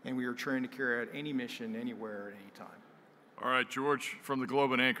and we are trained to carry out any mission anywhere at any time. All right, George, from the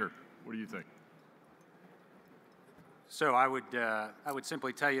Globe and Anchor, what do you think? So I would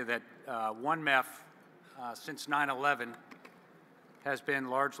simply tell you that one MEF since 9/11 has been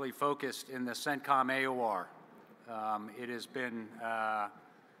largely focused in the CENTCOM AOR. It has been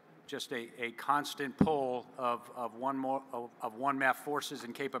just a constant pull of one MEF forces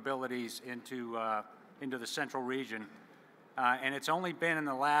and capabilities into the central region, and it's only been in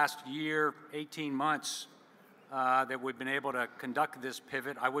the last year, 18 months, that we've been able to conduct this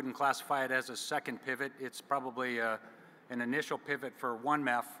pivot. I wouldn't classify it as a second pivot. It's probably an initial pivot for one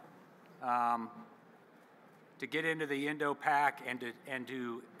MEF to get into the Indo-Pac and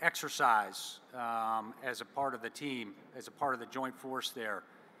to exercise as a part of the team, as a part of the joint force there.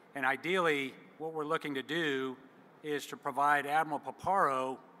 And ideally, what we're looking to do is to provide Admiral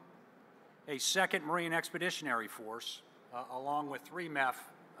Paparo a second Marine Expeditionary Force, along with 3 MEF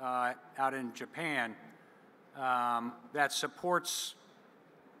out in Japan, that supports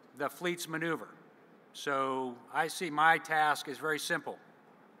the fleet's maneuver. So I see my task as very simple.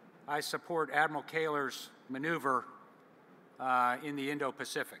 I support Admiral Kaler's maneuver in the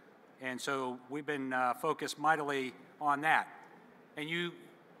Indo-Pacific. And so we've been focused mightily on that. And you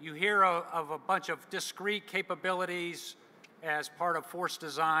hear of a bunch of discrete capabilities as part of force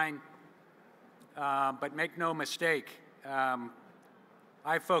design, but make no mistake,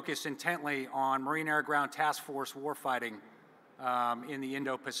 I focus intently on Marine Air Ground Task Force warfighting in the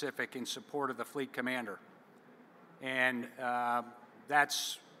Indo-Pacific in support of the fleet commander. And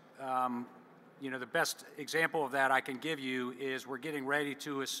that's, the best example of that I can give you is we're getting ready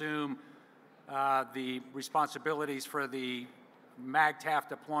to assume the responsibilities for the MAGTF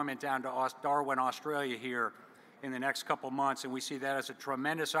deployment down to Darwin, Australia here in the next couple months, and we see that as a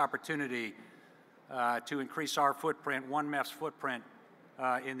tremendous opportunity to increase our footprint, one MEF's footprint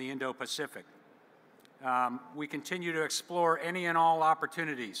in the Indo-Pacific. We continue to explore any and all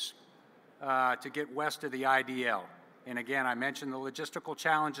opportunities to get west of the IDL. And again, I mentioned the logistical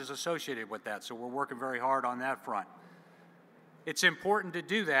challenges associated with that, so we're working very hard on that front. It's important to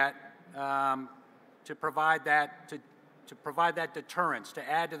do that, to provide that deterrence, to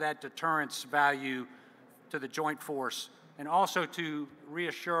add to that deterrence value to the joint force, and also to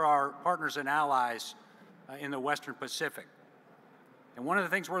reassure our partners and allies in the Western Pacific. And one of the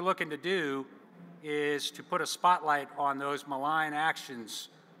things we're looking to do is to put a spotlight on those malign actions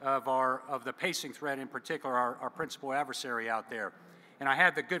of the pacing threat, in particular, our principal adversary out there. And I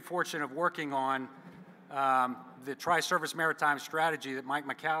had the good fortune of working on the Tri-Service Maritime Strategy that Mike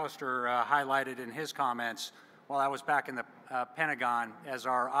McAllister highlighted in his comments while I was back in the Pentagon as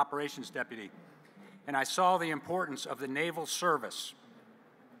our operations deputy. And I saw the importance of the naval service,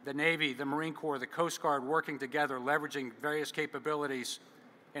 the Navy, the Marine Corps, the Coast Guard working together, leveraging various capabilities,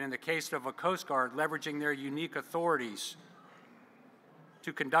 and in the case of a Coast Guard, leveraging their unique authorities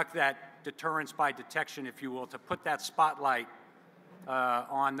to conduct that deterrence by detection, if you will, to put that spotlight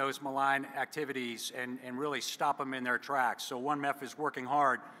on those malign activities and really stop them in their tracks. So one MEF is working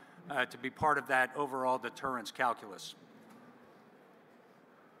hard to be part of that overall deterrence calculus.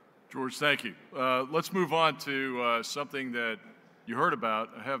 George, thank you. Let's move on to something that you heard about.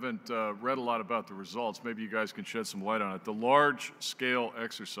 I haven't read a lot about the results. Maybe you guys can shed some light on it. The large-scale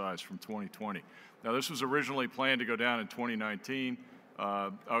exercise from 2020. Now, this was originally planned to go down in 2019.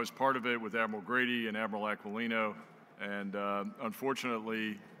 I was part of it with Admiral Grady and Admiral Aquilino, and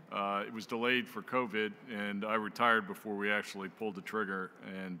unfortunately, it was delayed for COVID, and I retired before we actually pulled the trigger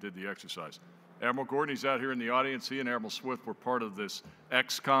and did the exercise. Admiral Gordon, he's out here in the audience. He and Admiral Swift were part of this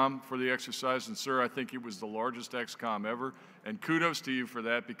XCOM for the exercise, and sir, I think it was the largest XCOM ever, and kudos to you for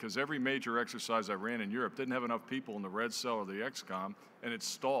that, because every major exercise I ran in Europe didn't have enough people in the red cell or the XCOM, and it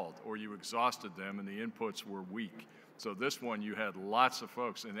stalled, or you exhausted them, and the inputs were weak. So this one, you had lots of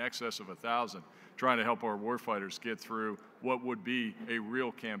folks, in excess of 1,000, trying to help our warfighters get through what would be a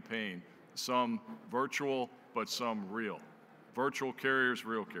real campaign. Some virtual, but some real. Virtual carriers,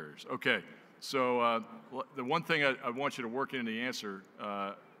 real carriers. Okay, so the one thing I want you to work into the answer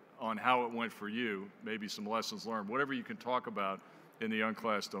on how it went for you, maybe some lessons learned, whatever you can talk about in the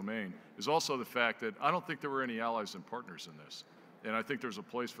unclassed domain is also the fact that I don't think there were any allies and partners in this. And I think there's a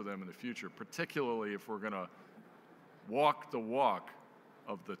place for them in the future, particularly if we're going to walk the walk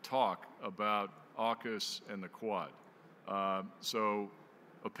of the talk about AUKUS and the Quad. So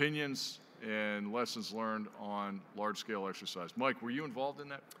opinions and lessons learned on large-scale exercise. Mike, were you involved in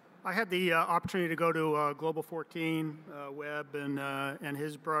that? I had the opportunity to go to Global 14. Webb and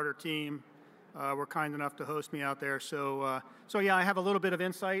his broader team were kind enough to host me out there. So yeah, I have a little bit of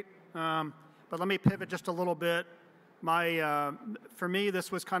insight. But let me pivot just a little bit. For me,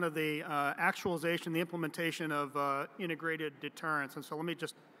 this was kind of the actualization, the implementation of integrated deterrence. And so let me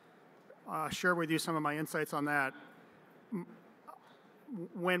just share with you some of my insights on that.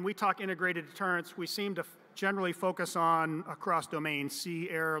 When we talk integrated deterrence, we seem to generally focus on across domains: sea,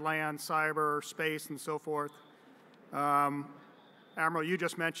 air, land, cyber, space, and so forth. Admiral, you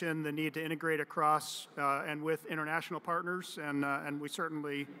just mentioned the need to integrate across and with international partners, and we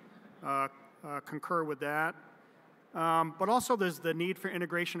certainly concur with that. But also there's the need for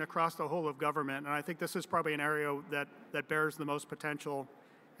integration across the whole of government, and I think this is probably an area that bears the most potential.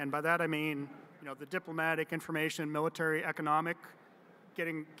 And by that I mean, the diplomatic, information, military, economic,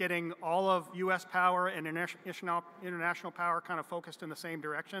 getting all of U.S. power and international power kind of focused in the same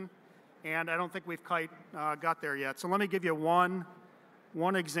direction. And I don't think we've quite got there yet. So let me give you one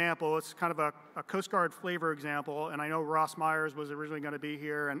example. It's kind of a Coast Guard flavor example, and I know Ross Myers was originally going to be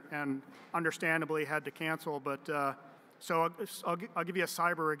here and understandably had to cancel, but so I'll give you a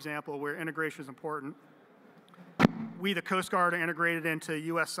cyber example where integration is important. We, the Coast Guard, are integrated into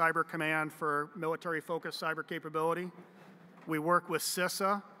U.S. Cyber Command for military-focused cyber capability. We work with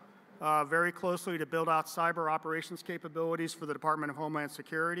CISA very closely to build out cyber operations capabilities for the Department of Homeland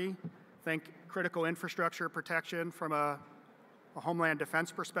Security. Think critical infrastructure protection from a Homeland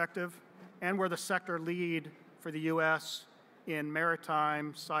Defense perspective, and we're the sector lead for the U.S. in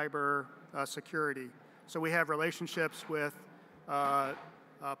maritime cyber security. So we have relationships with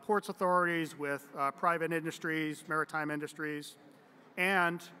ports authorities, with private industries, maritime industries,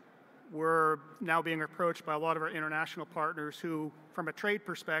 and we're now being approached by a lot of our international partners who, from a trade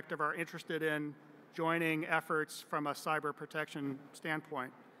perspective, are interested in joining efforts from a cyber protection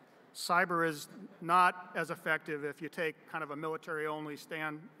standpoint. Cyber is not as effective if you take kind of a military-only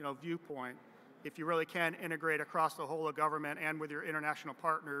viewpoint. If you really can integrate across the whole of government and with your international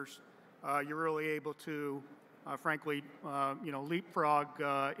partners, you're really able to, frankly, leapfrog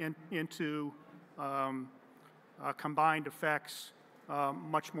into combined effects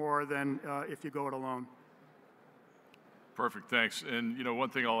much more than if you go it alone. Perfect, thanks. And one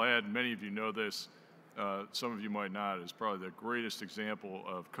thing I'll add, many of you know this, some of you might not, is probably the greatest example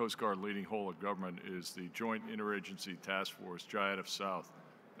of Coast Guard leading whole of government is the Joint Interagency Task Force, JIATF South,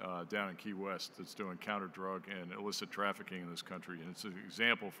 down in Key West, that's doing counter-drug and illicit trafficking in this country. And it's an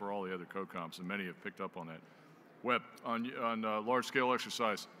example for all the other COCOMs, and many have picked up on that. Webb, on large-scale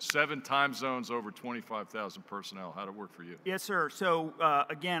exercise, 7 time zones, over 25,000 personnel. How'd it work for you? Yes, sir. So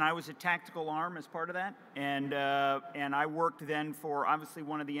again, I was a tactical arm as part of that, and I worked then for obviously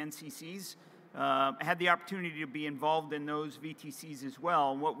one of the NCCs. I had the opportunity to be involved in those VTCs as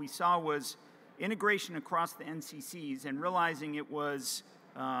well. And what we saw was integration across the NCCs, and realizing it was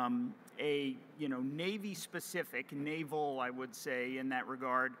a Navy-specific, naval, I would say, in that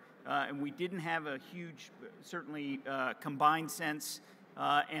regard. And we didn't have a huge, certainly combined sense,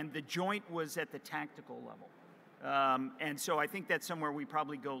 and the joint was at the tactical level. And so I think that's somewhere we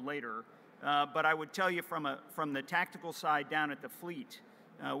probably go later. But I would tell you from the tactical side down at the fleet,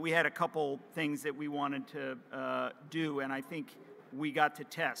 we had a couple things that we wanted to do, and I think we got to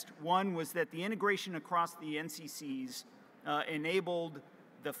test. One was that the integration across the NCCs enabled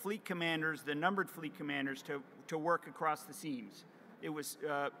the fleet commanders, the numbered fleet commanders, to work across the seams. It was,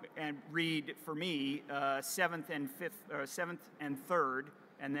 and read for me, 7th and 3rd,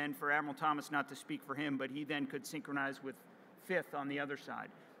 and then for Admiral Thomas, not to speak for him, but he then could synchronize with 5th on the other side.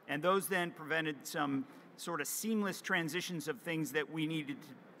 And those then prevented some sort of seamless transitions of things that we needed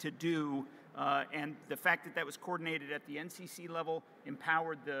to do, and the fact that that was coordinated at the NCC level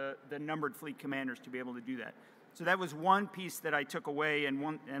empowered the numbered fleet commanders to be able to do that. So that was one piece that I took away, and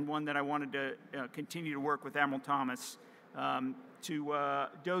one that I wanted to continue to work with Admiral Thomas. To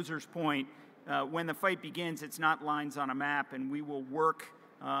Dozer's point, when the fight begins, it's not lines on a map, and we will work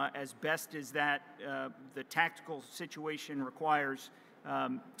as best as that the tactical situation requires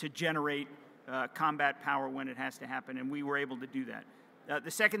to generate combat power when it has to happen, and we were able to do that.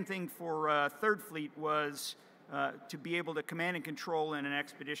 The second thing for 3rd Fleet was to be able to command and control in an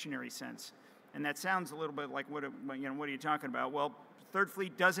expeditionary sense. And that sounds a little bit like, what are you talking about? Well, Third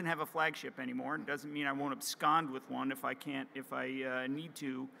Fleet doesn't have a flagship anymore. It doesn't mean I won't abscond with one if I need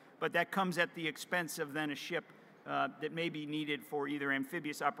to, but that comes at the expense of then a ship that may be needed for either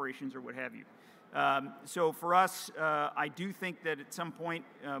amphibious operations or what have you. So for us, I do think that at some point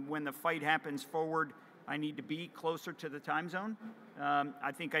when the fight happens forward, I need to be closer to the time zone.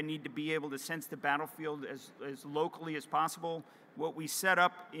 I think I need to be able to sense the battlefield as locally as possible. What we set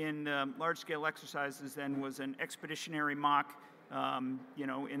up in large-scale exercises then was an expeditionary mock,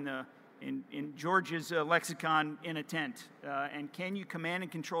 in George's lexicon, in a tent. And can you command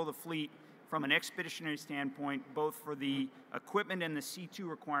and control the fleet from an expeditionary standpoint, both for the equipment and the C2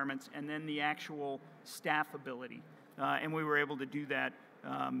 requirements, and then the actual staff ability? And we were able to do that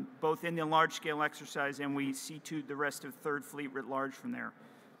both in the large-scale exercise, and we C2'd the rest of Third Fleet writ large from there.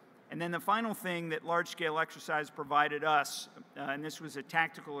 And then the final thing that large-scale exercise provided us, and this was a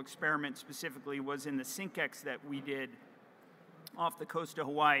tactical experiment specifically, was in the SYNC-X that we did off the coast of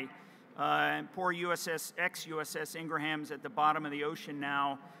Hawaii. And poor ex-USS Ingram's at the bottom of the ocean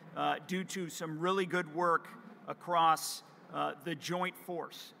now due to some really good work across the joint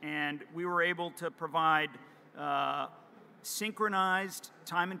force. And we were able to provide synchronized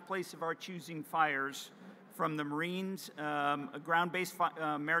time and place of our choosing fires from the Marines, ground-based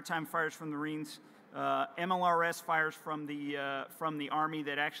maritime fires from the Marines, MLRS fires from the Army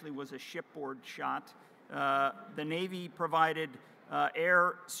that actually was a shipboard shot. The Navy provided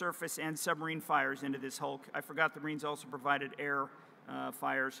air, surface, and submarine fires into this hulk. I forgot the Marines also provided air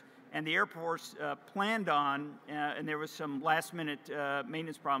fires. And the Air Force planned on, and there was some last-minute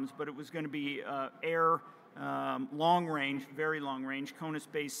maintenance problems, but it was going to be air, long-range, very long-range,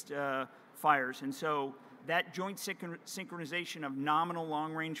 CONUS-based fires. And so that joint synchronization of nominal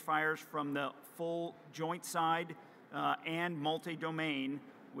long-range fires from the full joint side and multi-domain,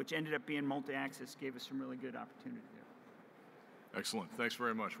 which ended up being multi-axis, gave us some really good opportunity there. Excellent. Thanks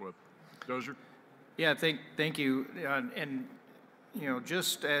very much, Webb. Dozier? Yeah, thank you. And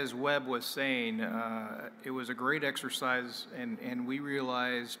just as Webb was saying, it was a great exercise, and we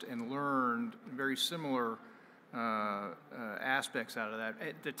realized and learned very similar aspects out of that.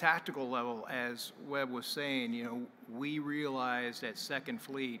 At the tactical level, as Webb was saying, we realized at Second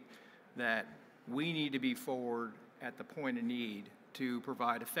Fleet that we need to be forward at the point of need to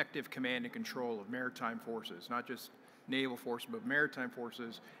provide effective command and control of maritime forces, not just naval forces, but maritime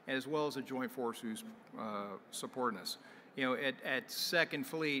forces, as well as a joint force who's supporting us. At Second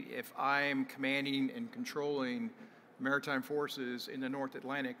Fleet, if I'm commanding and controlling maritime forces in the North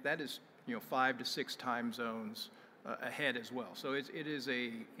Atlantic, that is 5 to 6 time zones ahead as well. So it is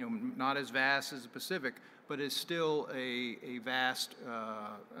a not as vast as the Pacific, but it's still a vast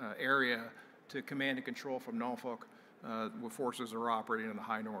area to command and control from Norfolk, where forces are operating in the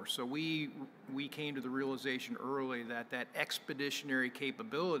high north. So we came to the realization early that expeditionary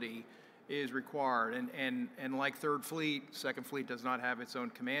capability is required, and like Third Fleet, Second Fleet does not have its own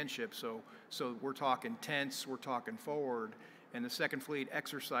command ship, so we're talking tents, we're talking forward, and the Second Fleet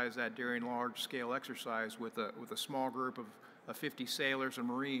exercised that during large-scale exercise with a small group of 50 sailors and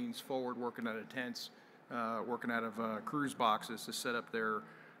Marines forward working out of tents, working out of cruise boxes to set up their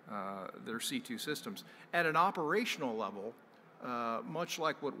C2 systems. At an operational level, much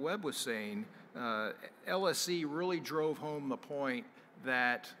like what Webb was saying, LSC really drove home the point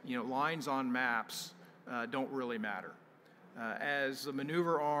that lines on maps don't really matter. As the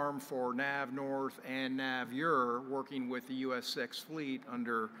maneuver arm for NAV North and NAV Ure, working with the U.S. Sixth Fleet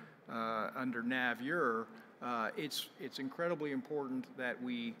under NAV Ure, it's incredibly important that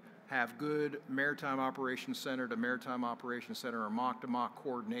we have good Maritime Operations Center to Maritime Operations Center or MOC-to-MOC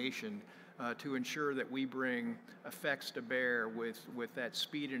coordination to ensure that we bring effects to bear with that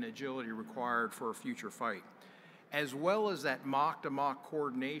speed and agility required for a future fight, as well as that MOC-to-MOC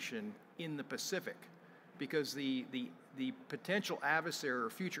coordination in the Pacific, because the potential adversary or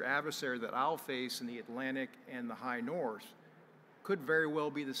future adversary that I'll face in the Atlantic and the high north could very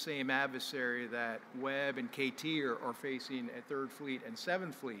well be the same adversary that Webb and KT are facing at Third Fleet and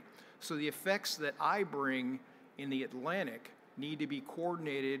Seventh Fleet. So the effects that I bring in the Atlantic need to be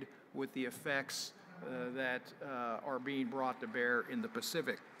coordinated with the effects that are being brought to bear in the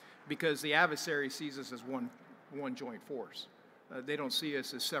Pacific, because the adversary sees us as one joint force. They don't see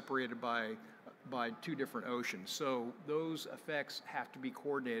us as separated by 2 different oceans. So those effects have to be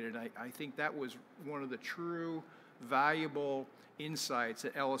coordinated. I think that was one of the true valuable insights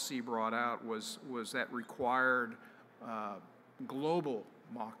that LSC brought out was that required global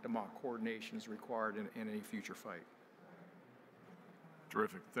MOC-to-MOC coordination is required in any future fight.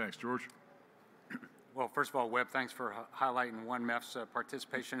 Terrific. Thanks, George. Well, first of all, Webb, thanks for highlighting 1MEF's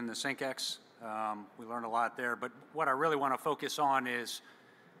participation in the SYNC-X. We learned a lot there, but what I really want to focus on is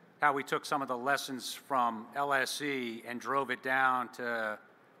how we took some of the lessons from LSE and drove it down to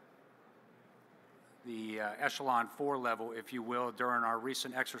the Echelon 4 level, if you will, during our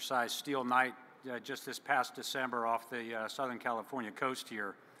recent exercise, Steel Night, just this past December off the Southern California coast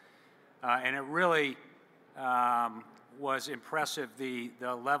here. And it really was impressive, the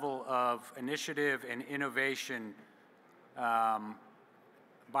level of initiative and innovation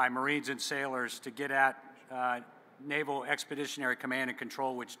by Marines and sailors to get at Naval Expeditionary Command and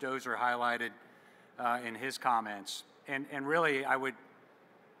Control, which Dozer highlighted in his comments. And really, I would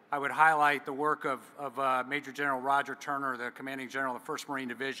highlight the work of Major General Roger Turner, the Commanding General of the 1st Marine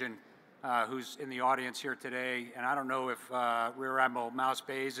Division, who's in the audience here today. And I don't know if Rear Admiral Mouse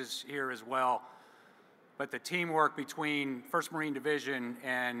Bays is here as well. But the teamwork between 1st Marine Division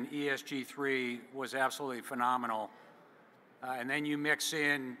and ESG-3 was absolutely phenomenal. And then you mix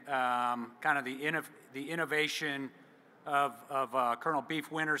in kind of the innovation of Colonel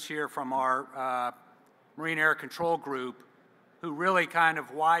Beef Winters here from our Marine Air Control Group, who really kind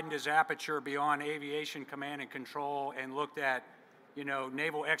of widened his aperture beyond aviation command and control and looked at, you know,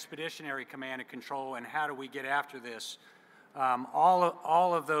 Naval Expeditionary Command and Control and how do we get after this.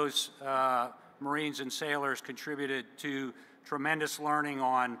 All of those Marines and sailors contributed to tremendous learning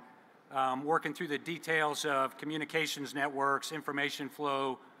on working through the details of communications networks, information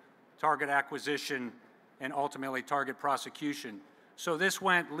flow, target acquisition, and ultimately target prosecution. So this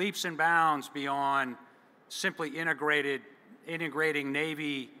went leaps and bounds beyond simply integrating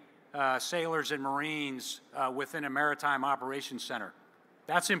Navy sailors and Marines within a maritime operations center.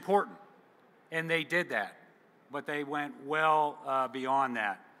 That's important, and they did that, but they went well beyond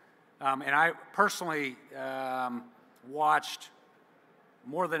that. And I personally watched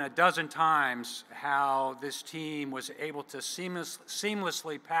more than a dozen times how this team was able to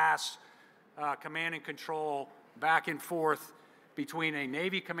seamlessly pass command and control back and forth between a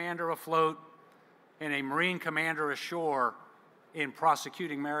Navy commander afloat and a Marine commander ashore in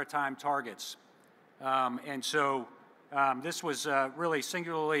prosecuting maritime targets. And so this was really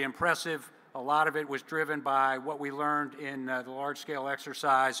singularly impressive. A lot of it was driven by what we learned in the large-scale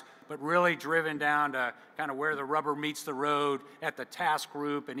exercise, but really driven down to kind of where the rubber meets the road at the task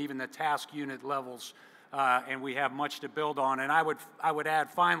group and even the task unit levels, and we have much to build on. And I would add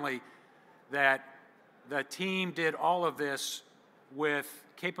finally that the team did all of this with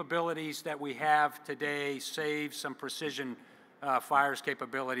capabilities that we have today, save some precision fires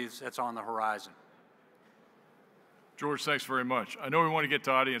capabilities that's on the horizon. George, thanks very much. I know we want to get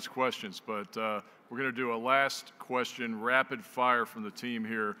to audience questions, but we're going to do a last question, rapid fire from the team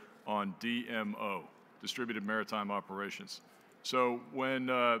here on DMO, Distributed Maritime Operations. So when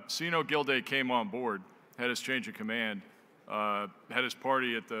Sino Gilday came on board, had his change of command, had his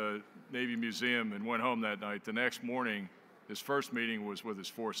party at the Navy Museum and went home that night, the next morning, his first meeting was with his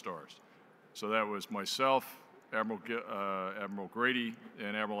 4 stars. So that was myself, Admiral Grady,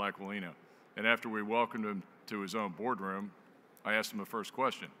 and Admiral Aquilino. And after we welcomed him to his own boardroom, I asked him the first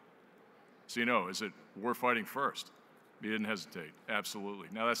question. Sino, is it war fighting first? He didn't hesitate. Absolutely.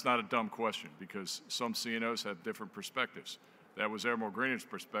 Now, that's not a dumb question because some CNOs have different perspectives. That was Admiral Greenidge's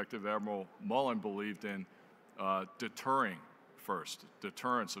perspective. Admiral Mullen believed in deterring first,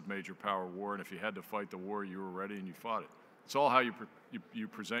 deterrence of major power war, and if you had to fight the war, you were ready and you fought it. It's all how you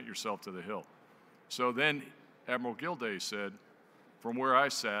present yourself to the hill. So then Admiral Gilday said, from where I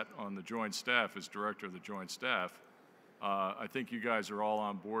sat on the Joint Staff as Director of the Joint Staff, I think you guys are all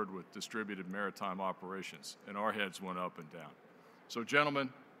on board with distributed maritime operations, and our heads went up and down. So gentlemen,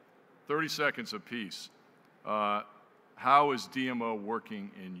 30 seconds apiece. How is DMO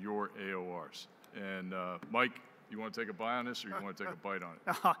working in your AORs? And Mike, you want to take a bite on this, or you want to take a bite on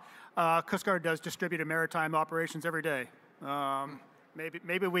it? Coast Guard does distributed maritime operations every day. Maybe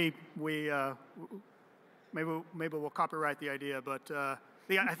we'll copyright the idea, but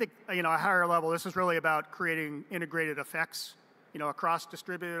I think, you know, at a higher level, this is really about creating integrated effects, you know, across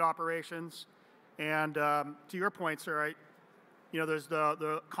distributed operations. And to your point, sir, you know, there's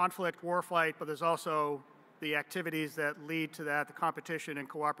the conflict, war fight, but there's also the activities that lead to that, the competition and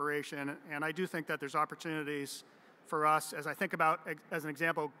cooperation. And I do think that there's opportunities for us, as I think about, as an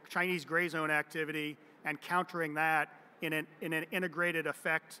example, Chinese gray zone activity and countering that in an integrated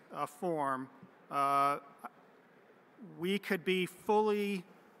effect form. We could be fully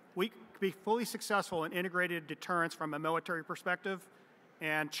successful in integrated deterrence from a military perspective,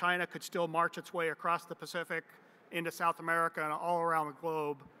 and China could still march its way across the Pacific into South America and all around the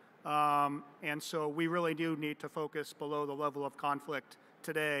globe. And so we really do need to focus below the level of conflict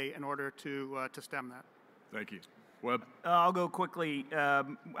today in order to stem that. Thank you. Webb? I'll go quickly.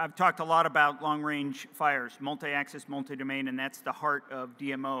 I've talked a lot about long-range fires, multi-axis, multi-domain, and that's the heart of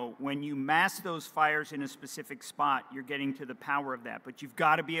DMO. When you mass those fires in a specific spot, you're getting to the power of that. But you've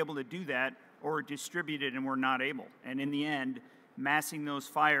got to be able to do that or distribute it, and we're not able. And in the end, massing those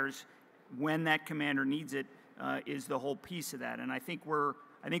fires when that commander needs it is the whole piece of that. And I think we're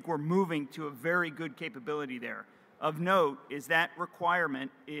moving to a very good capability there. Of note is that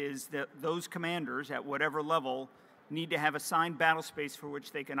requirement is that those commanders at whatever level need to have assigned battle space for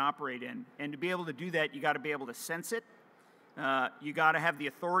which they can operate in. And to be able to do that, you got to be able to sense it, you got to have the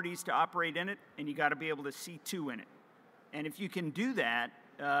authorities to operate in it, and you got to be able to see to in it. And if you can do that,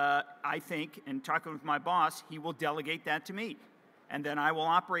 I think, and talking with my boss, he will delegate that to me. And then I will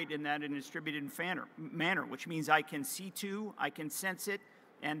operate in that in a distributed manner, which means I can see to, I can sense it,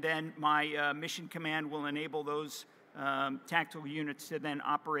 and then my mission command will enable those tactical units to then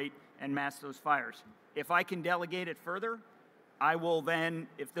operate and mass those fires. If I can delegate it further, I will then,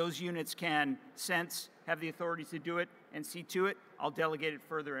 if those units can sense, have the authorities to do it, and see to it, I'll delegate it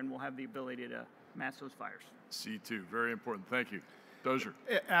further and we'll have the ability to mass those fires. C2, very important. Thank you. Dozier.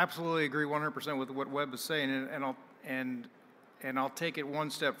 Absolutely agree 100% with what Webb is saying, and I'll take it one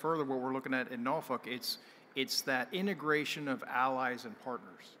step further. What we're looking at in Norfolk, it's that integration of allies and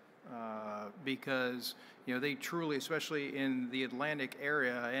partners, because they truly, especially in the Atlantic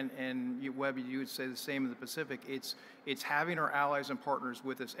area, and Webb, you would say the same in the Pacific. It's having our allies and partners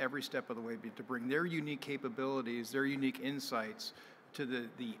with us every step of the way to bring their unique capabilities, their unique insights to the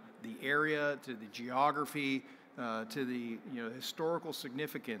area, to the geography, to the historical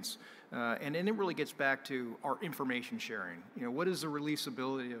significance, and then it really gets back to our information sharing. What is the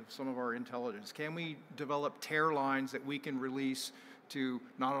releasability of some of our intelligence? Can we develop tear lines that we can release to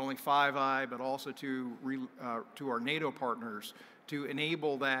not only Five Eye but also to our NATO partners to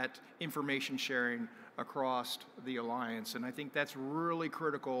enable that information sharing across the alliance? And I think that's really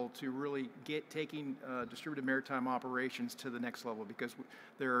critical to really taking distributed maritime operations to the next level, because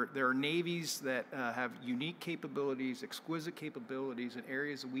there are navies that have unique capabilities, exquisite capabilities in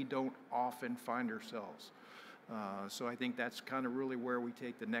areas that we don't often find ourselves. So I think that's kind of really where we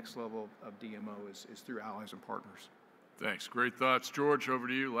take the next level of DMO is through allies and partners. Thanks. Great thoughts. George, over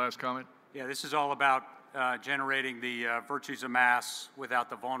to you. Last comment. Yeah, this is all about generating the virtues of mass without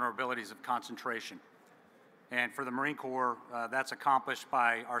the vulnerabilities of concentration. And for the Marine Corps, that's accomplished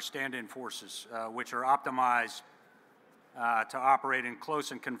by our stand-in forces, which are optimized to operate in close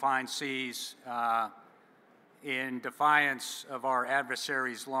and confined seas in defiance of our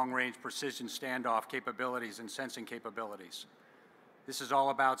adversaries' long-range precision standoff capabilities and sensing capabilities. This is all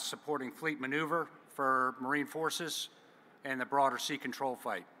about supporting fleet maneuver for Marine forces and the broader sea control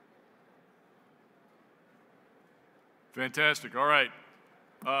fight. Fantastic. All right.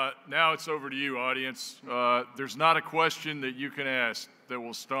 Now it's over to you, audience. There's not a question that you can ask that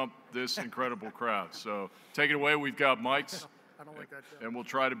will stump this incredible crowd. So take it away. We've got mics. I don't like that joke. And we'll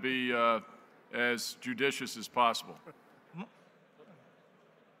try to be as judicious as possible.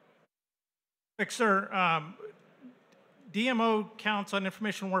 Sir, DMO counts on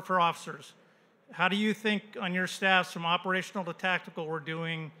information warfare officers. How do you think on your staffs from operational to tactical we're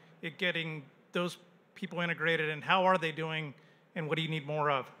doing at getting those people integrated, and how are they doing, and what do you need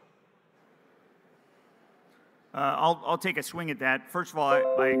more of? I'll take a swing at that. First of all,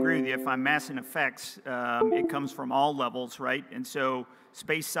 I agree with you. If I'm massing effects, it comes from all levels, right? And so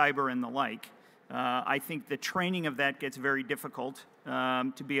space, cyber, and the like. I think the training of that gets very difficult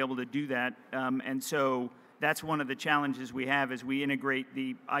to be able to do that. And so that's one of the challenges we have as we integrate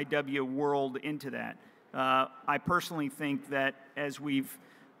the IW world into that. I personally think that as we've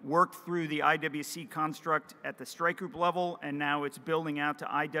worked through the IWC construct at the strike group level, and now it's building out to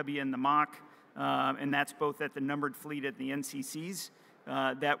IW and the MOC, and that's both at the numbered fleet and the NCCs,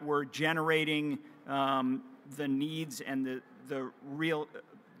 that we're generating the needs and the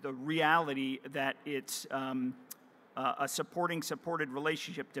reality that it's a supported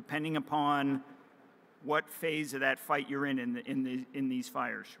relationship depending upon what phase of that fight you're in these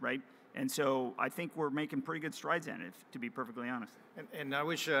fires, right? And so I think we're making pretty good strides in it, to be perfectly honest. And I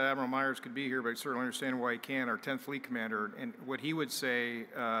wish Admiral Myers could be here, but I certainly understand why he can't, our 10th Fleet Commander. And what he would say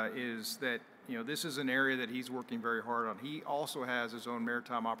is that, this is an area that he's working very hard on. He also has his own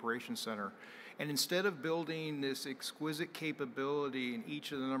Maritime Operations Center. And instead of building this exquisite capability in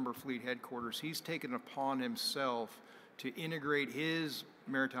each of the number fleet headquarters, he's taken upon himself to integrate his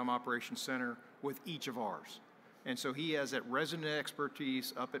Maritime Operations Center with each of ours. And so he has that resident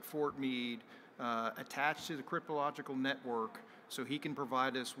expertise up at Fort Meade, attached to the cryptological network, so he can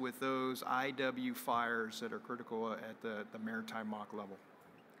provide us with those IW fires that are critical at the maritime MOC level.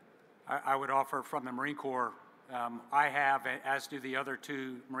 I would offer from the Marine Corps, I have, as do the other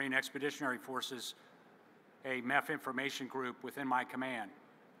two Marine Expeditionary Forces, a MEF information group within my command.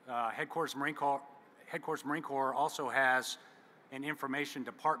 Headquarters Marine Corps also has an information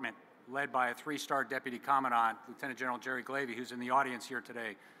department led by a 3-star Deputy Commandant, Lieutenant General Jerry Glavy, who's in the audience here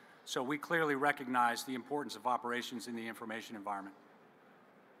today. So we clearly recognize the importance of operations in the information environment.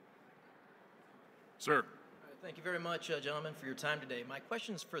 Sir. Thank you very much, gentlemen, for your time today. My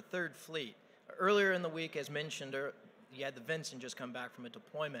question is for 3rd Fleet. Earlier in the week, as mentioned, you had the Vincent just come back from a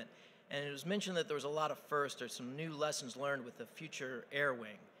deployment, and it was mentioned that there was a lot of firsts or some new lessons learned with the Future Air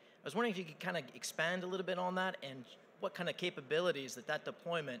Wing. I was wondering if you could kind of expand a little bit on that and what kind of capabilities that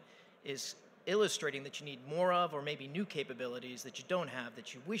deployment is illustrating that you need more of, or maybe new capabilities that you don't have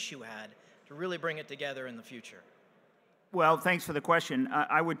that you wish you had to really bring it together in the future. Well, thanks for the question.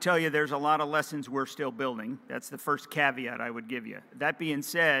 I would tell you there's a lot of lessons we're still building. That's the first caveat I would give you. That being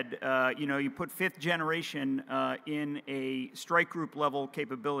said, you put 5th generation in a strike group level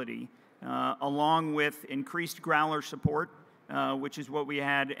capability, along with increased Growler support, which is what we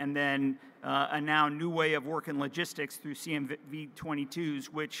had, and then a now new way of working logistics through CMV-22s,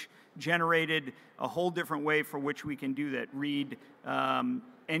 which generated a whole different way for which we can do that. Read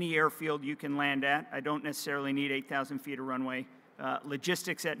any airfield you can land at. I don't necessarily need 8,000 feet of runway.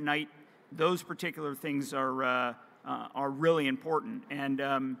 Logistics at night, those particular things are really important. And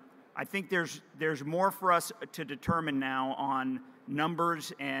I think there's more for us to determine now on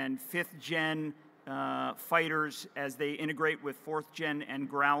numbers and 5th gen fighters as they integrate with 4th gen and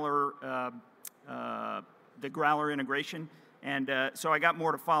Growler, the Growler integration. And so I got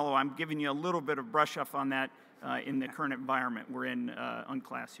more to follow. I'm giving you a little bit of brush up on that in the current environment we're in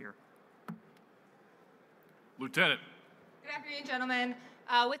UNCLAS here. Lieutenant. Good afternoon, gentlemen.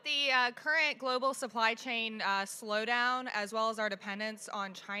 With the current global supply chain slowdown, as well as our dependence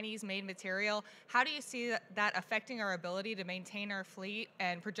on Chinese-made material, how do you see that affecting our ability to maintain our fleet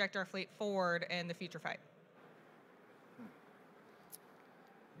and project our fleet forward in the future fight?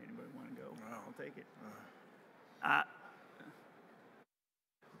 Anybody want to go? I'll take it.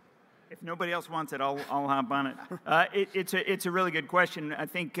 If nobody else wants it, I'll hop on it. It's a really good question. I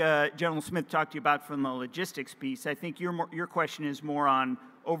think General Smith talked to you about from the logistics piece. I think your question is more on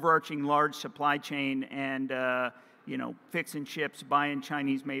overarching large supply chain and fixing ships, buying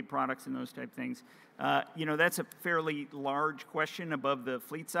Chinese-made products, and those type things. That's a fairly large question above the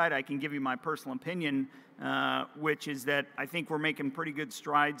fleet side. I can give you my personal opinion, which is that I think we're making pretty good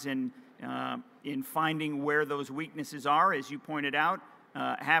strides in finding where those weaknesses are, as you pointed out.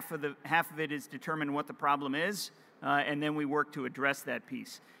 Half of it is determine what the problem is, and then we work to address that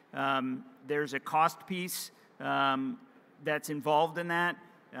piece. There's a cost piece that's involved in that,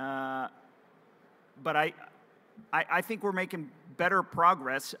 but I think we're making better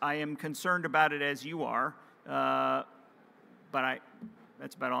progress. I am concerned about it as you are, but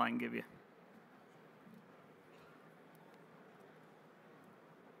that's about all I can give you.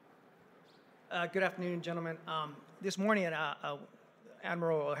 Good afternoon, gentlemen. This morning,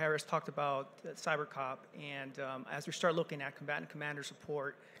 Admiral Harris talked about CyberCop, and as we start looking at combatant commander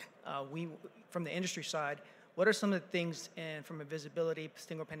support, from the industry side, what are some of the things, and from a visibility,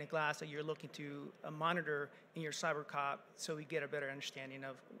 single pane of glass, that you're looking to monitor in your CyberCop so we get a better understanding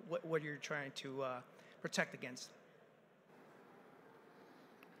of what you're trying to protect against?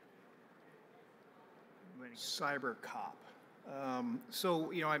 CyberCop.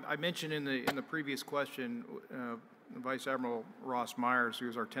 I mentioned in the previous question, Vice Admiral Ross Myers, who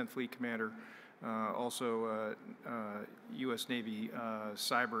is our 10th Fleet Commander, also U.S. Navy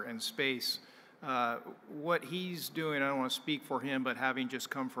Cyber and Space. What he's doing, I don't want to speak for him, but having just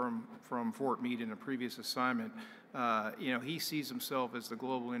come from Fort Meade in a previous assignment, he sees himself as the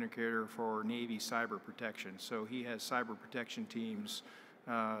global indicator for Navy cyber protection. So he has cyber protection teams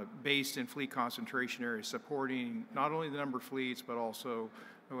based in fleet concentration areas, supporting not only the number of fleets, but also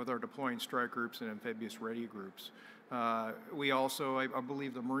with our deploying strike groups and amphibious ready groups. We also, I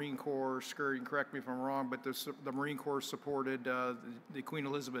believe the Marine Corps, Scurry, correct me if I'm wrong, but the Marine Corps supported the Queen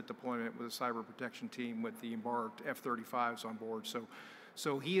Elizabeth deployment with a cyber protection team with the embarked F-35s on board.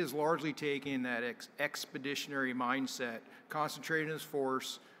 So he is largely taking that expeditionary mindset, concentrating his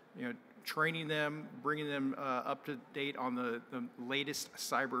force, training them, bringing them up to date on the latest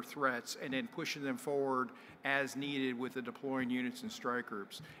cyber threats, and then pushing them forward as needed with the deploying units and strike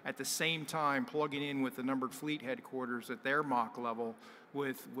groups. At the same time, plugging in with the numbered fleet headquarters at their mock level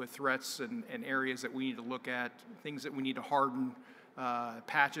with threats and areas that we need to look at, things that we need to harden,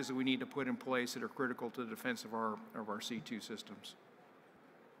 patches that we need to put in place that are critical to the defense of our C2 systems.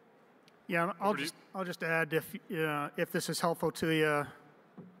 Yeah, I'll just add, if this is helpful to you,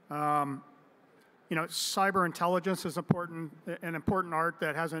 you know, cyber intelligence is an important art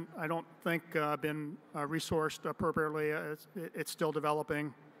that hasn't, I don't think, been resourced appropriately. It's still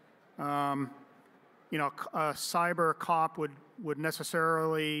developing. You know, a cyber cop would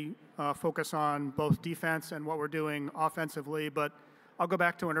necessarily focus on both defense and what we're doing offensively. But I'll go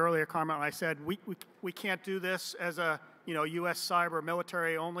back to an earlier comment when I said we can't do this as a, you know, U.S. cyber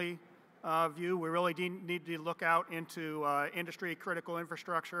military only view. We really need to look out into industry critical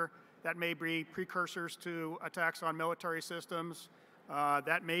infrastructure. That may be precursors to attacks on military systems.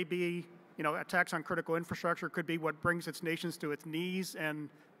 That may be, you know, attacks on critical infrastructure could be what brings its nations to its knees, and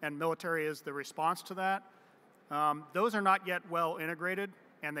military is the response to that. Those are not yet well integrated,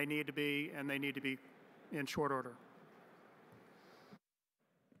 and they need to be in short order.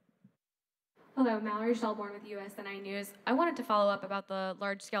 Hello, Mallory Shelbourne with USNI News. I wanted to follow up about the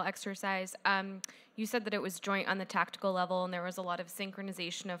large-scale exercise. You said that it was joint on the tactical level, and there was a lot of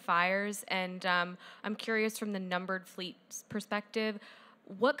synchronization of fires. And I'm curious, from the numbered fleet's perspective,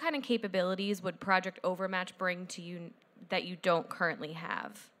 what kind of capabilities would Project Overmatch bring to you that you don't currently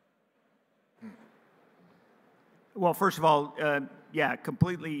have? Well, first of all, yeah,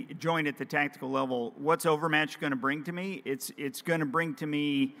 completely joint at the tactical level. What's Overmatch going to bring to me? It's going to bring to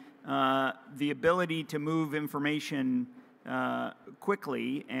me the ability to move information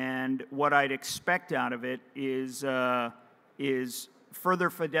quickly, and what I'd expect out of it is further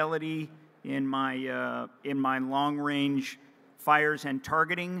fidelity in my long-range fires and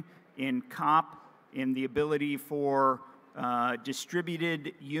targeting, in COP, in the ability for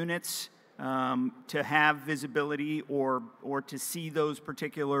distributed units to have visibility or to see those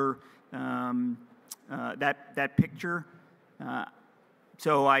particular that picture.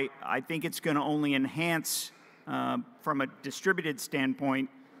 So I think it's going to only enhance, from a distributed standpoint,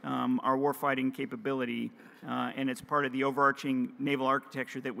 our warfighting capability, and it's part of the overarching naval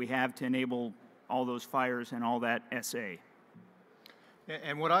architecture that we have to enable all those fires and all that SA.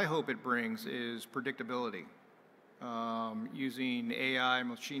 And what I hope it brings is predictability, using AI,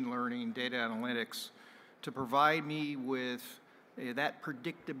 machine learning, data analytics to provide me with that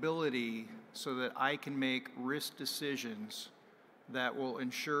predictability so that I can make risk decisions that will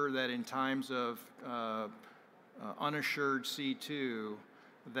ensure that in times of unassured C2,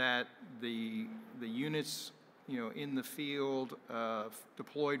 that the units, you know, in the field,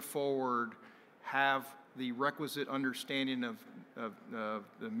 deployed forward, have the requisite understanding of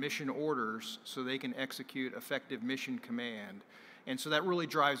the mission orders so they can execute effective mission command. And so that really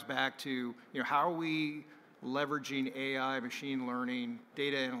drives back to, you know, how are we leveraging AI, machine learning,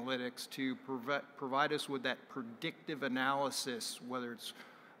 data analytics to provide us with that predictive analysis, whether it's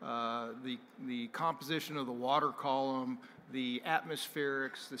the composition of the water column, the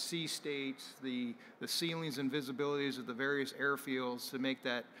atmospherics, the sea states, the ceilings and visibilities of the various airfields, to make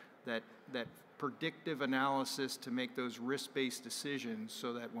that predictive analysis, to make those risk-based decisions,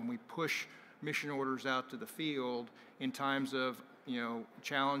 so that when we push mission orders out to the field in times of, you know,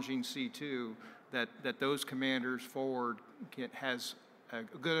 challenging C2, that those commanders forward has a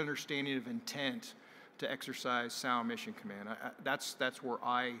good understanding of intent to exercise sound mission command. That's where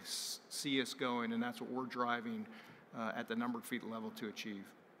I see us going, and that's what we're driving at the numbered feet level to achieve.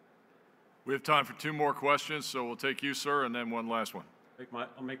 We have time for 2 more questions, so we'll take you, sir, and then one last one.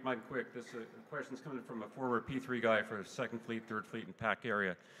 I'll make mine quick. This question's coming from a former P3 guy for 2nd Fleet, 3rd Fleet, and PAC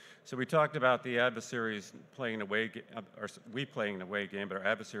area. So we talked about the adversaries playing an away game, or we playing an away game, but our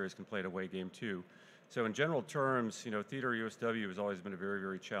adversaries can play an away game too. So in general terms, you know, theater USW has always been a very,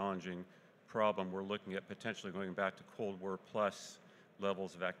 very challenging problem. We're looking at potentially going back to Cold War plus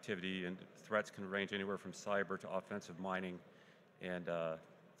levels of activity, and threats can range anywhere from cyber to offensive mining and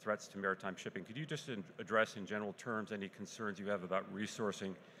threats to maritime shipping. Could you just address in general terms any concerns you have about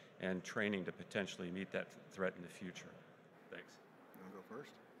resourcing and training to potentially meet that threat in the future? Thanks. You want to go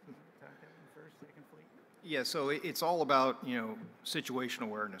first? Yeah, so it's all about, you know, situational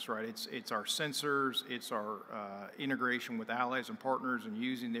awareness, right? It's our sensors, it's our integration with allies and partners, and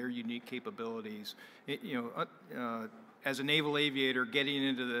using their unique capabilities. As a naval aviator, getting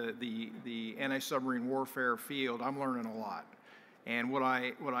into the anti-submarine warfare field, I'm learning a lot. And what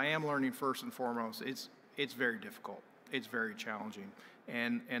I am learning first and foremost, it's very difficult. It's very challenging,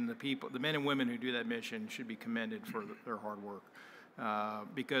 and the men and women who do that mission should be commended for their hard work.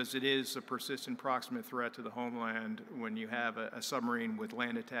 Because it is a persistent proximate threat to the homeland when you have a submarine with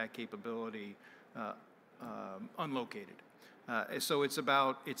land attack capability unlocated. So it's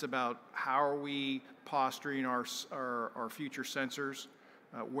about how are we posturing our future sensors,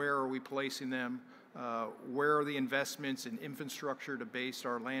 where are we placing them, Where are the investments in infrastructure to base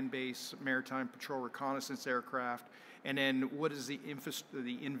our land-based maritime patrol reconnaissance aircraft? And then what is the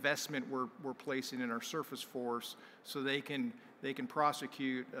investment we're placing in our surface force so they can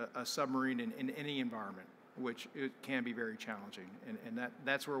prosecute a submarine in any environment, which it can be very challenging. And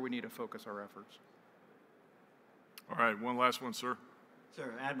that's where we need to focus our efforts. All right, one last one, sir.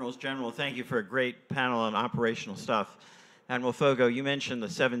 Sir, Admirals General, thank you for a great panel on operational stuff. Admiral Foggo, you mentioned the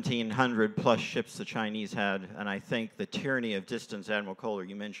 1,700 plus ships the Chinese had, and I think the tyranny of distance, Admiral Kohler,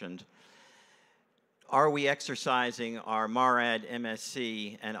 you mentioned. Are we exercising our MARAD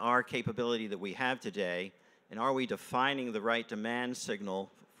MSC and our capability that we have today, and are we defining the right demand signal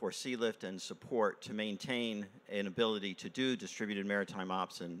for sea lift and support to maintain an ability to do distributed maritime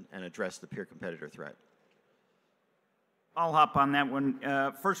ops and address the peer competitor threat? I'll hop on that one.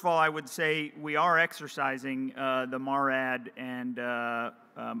 First of all, I would say we are exercising the MARAD, and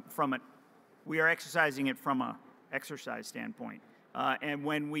we are exercising it from a exercise standpoint. And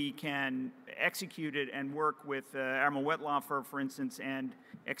when we can execute it and work with Admiral Wetlaufer, for instance, and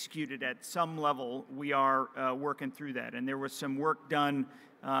execute it at some level, we are working through that. And there was some work done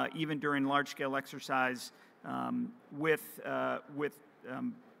even during large-scale exercise with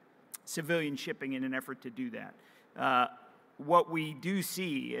civilian shipping in an effort to do that. What we do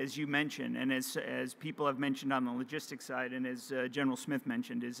see, as you mentioned, and as people have mentioned on the logistics side, and as General Smith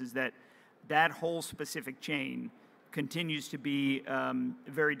mentioned, is that that whole specific chain continues to be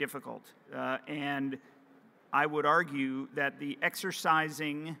very difficult. And I would argue that the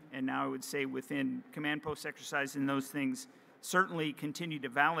exercising, and now I would say within command post exercise and those things, certainly continue to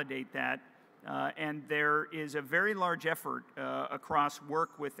validate that. And there is a very large effort across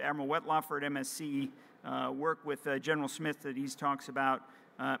work with Admiral Wetlaufer at MSC, work with General Smith that he talks about,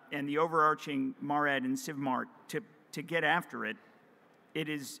 and the overarching MARAD and CivMAR to get after it. It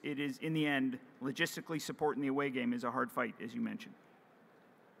is in the end, logistically supporting the away game is a hard fight, as you mentioned.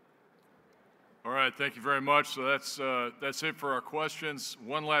 All right, thank you very much. So that's it for our questions.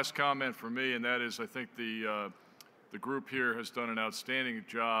 One last comment from me, and that is I think the group here has done an outstanding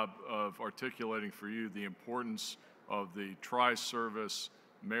job of articulating for you the importance of the tri-service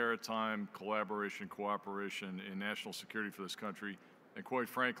maritime collaboration, cooperation in national security for this country. And quite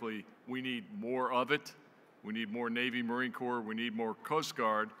frankly, we need more of it. We need more Navy, Marine Corps. We need more Coast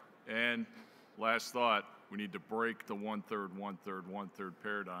Guard. And last thought, we need to break the one-third, one-third, one-third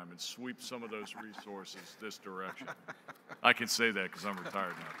paradigm and sweep some of those resources this direction. I can say that because I'm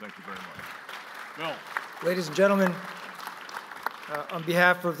retired now. Thank you very much. Bill. Ladies and gentlemen, on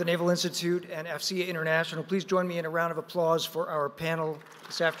behalf of the Naval Institute and FCA International, please join me in a round of applause for our panel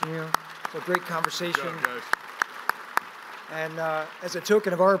this afternoon. For a great conversation. Good job, guys. And as a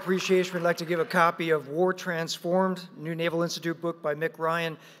token of our appreciation, we'd like to give a copy of War Transformed, new Naval Institute book by Mick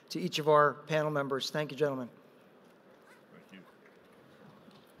Ryan, to each of our panel members. Thank you, gentlemen. Thank you.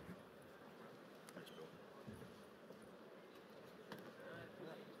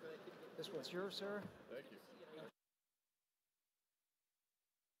 This one's yours, sir.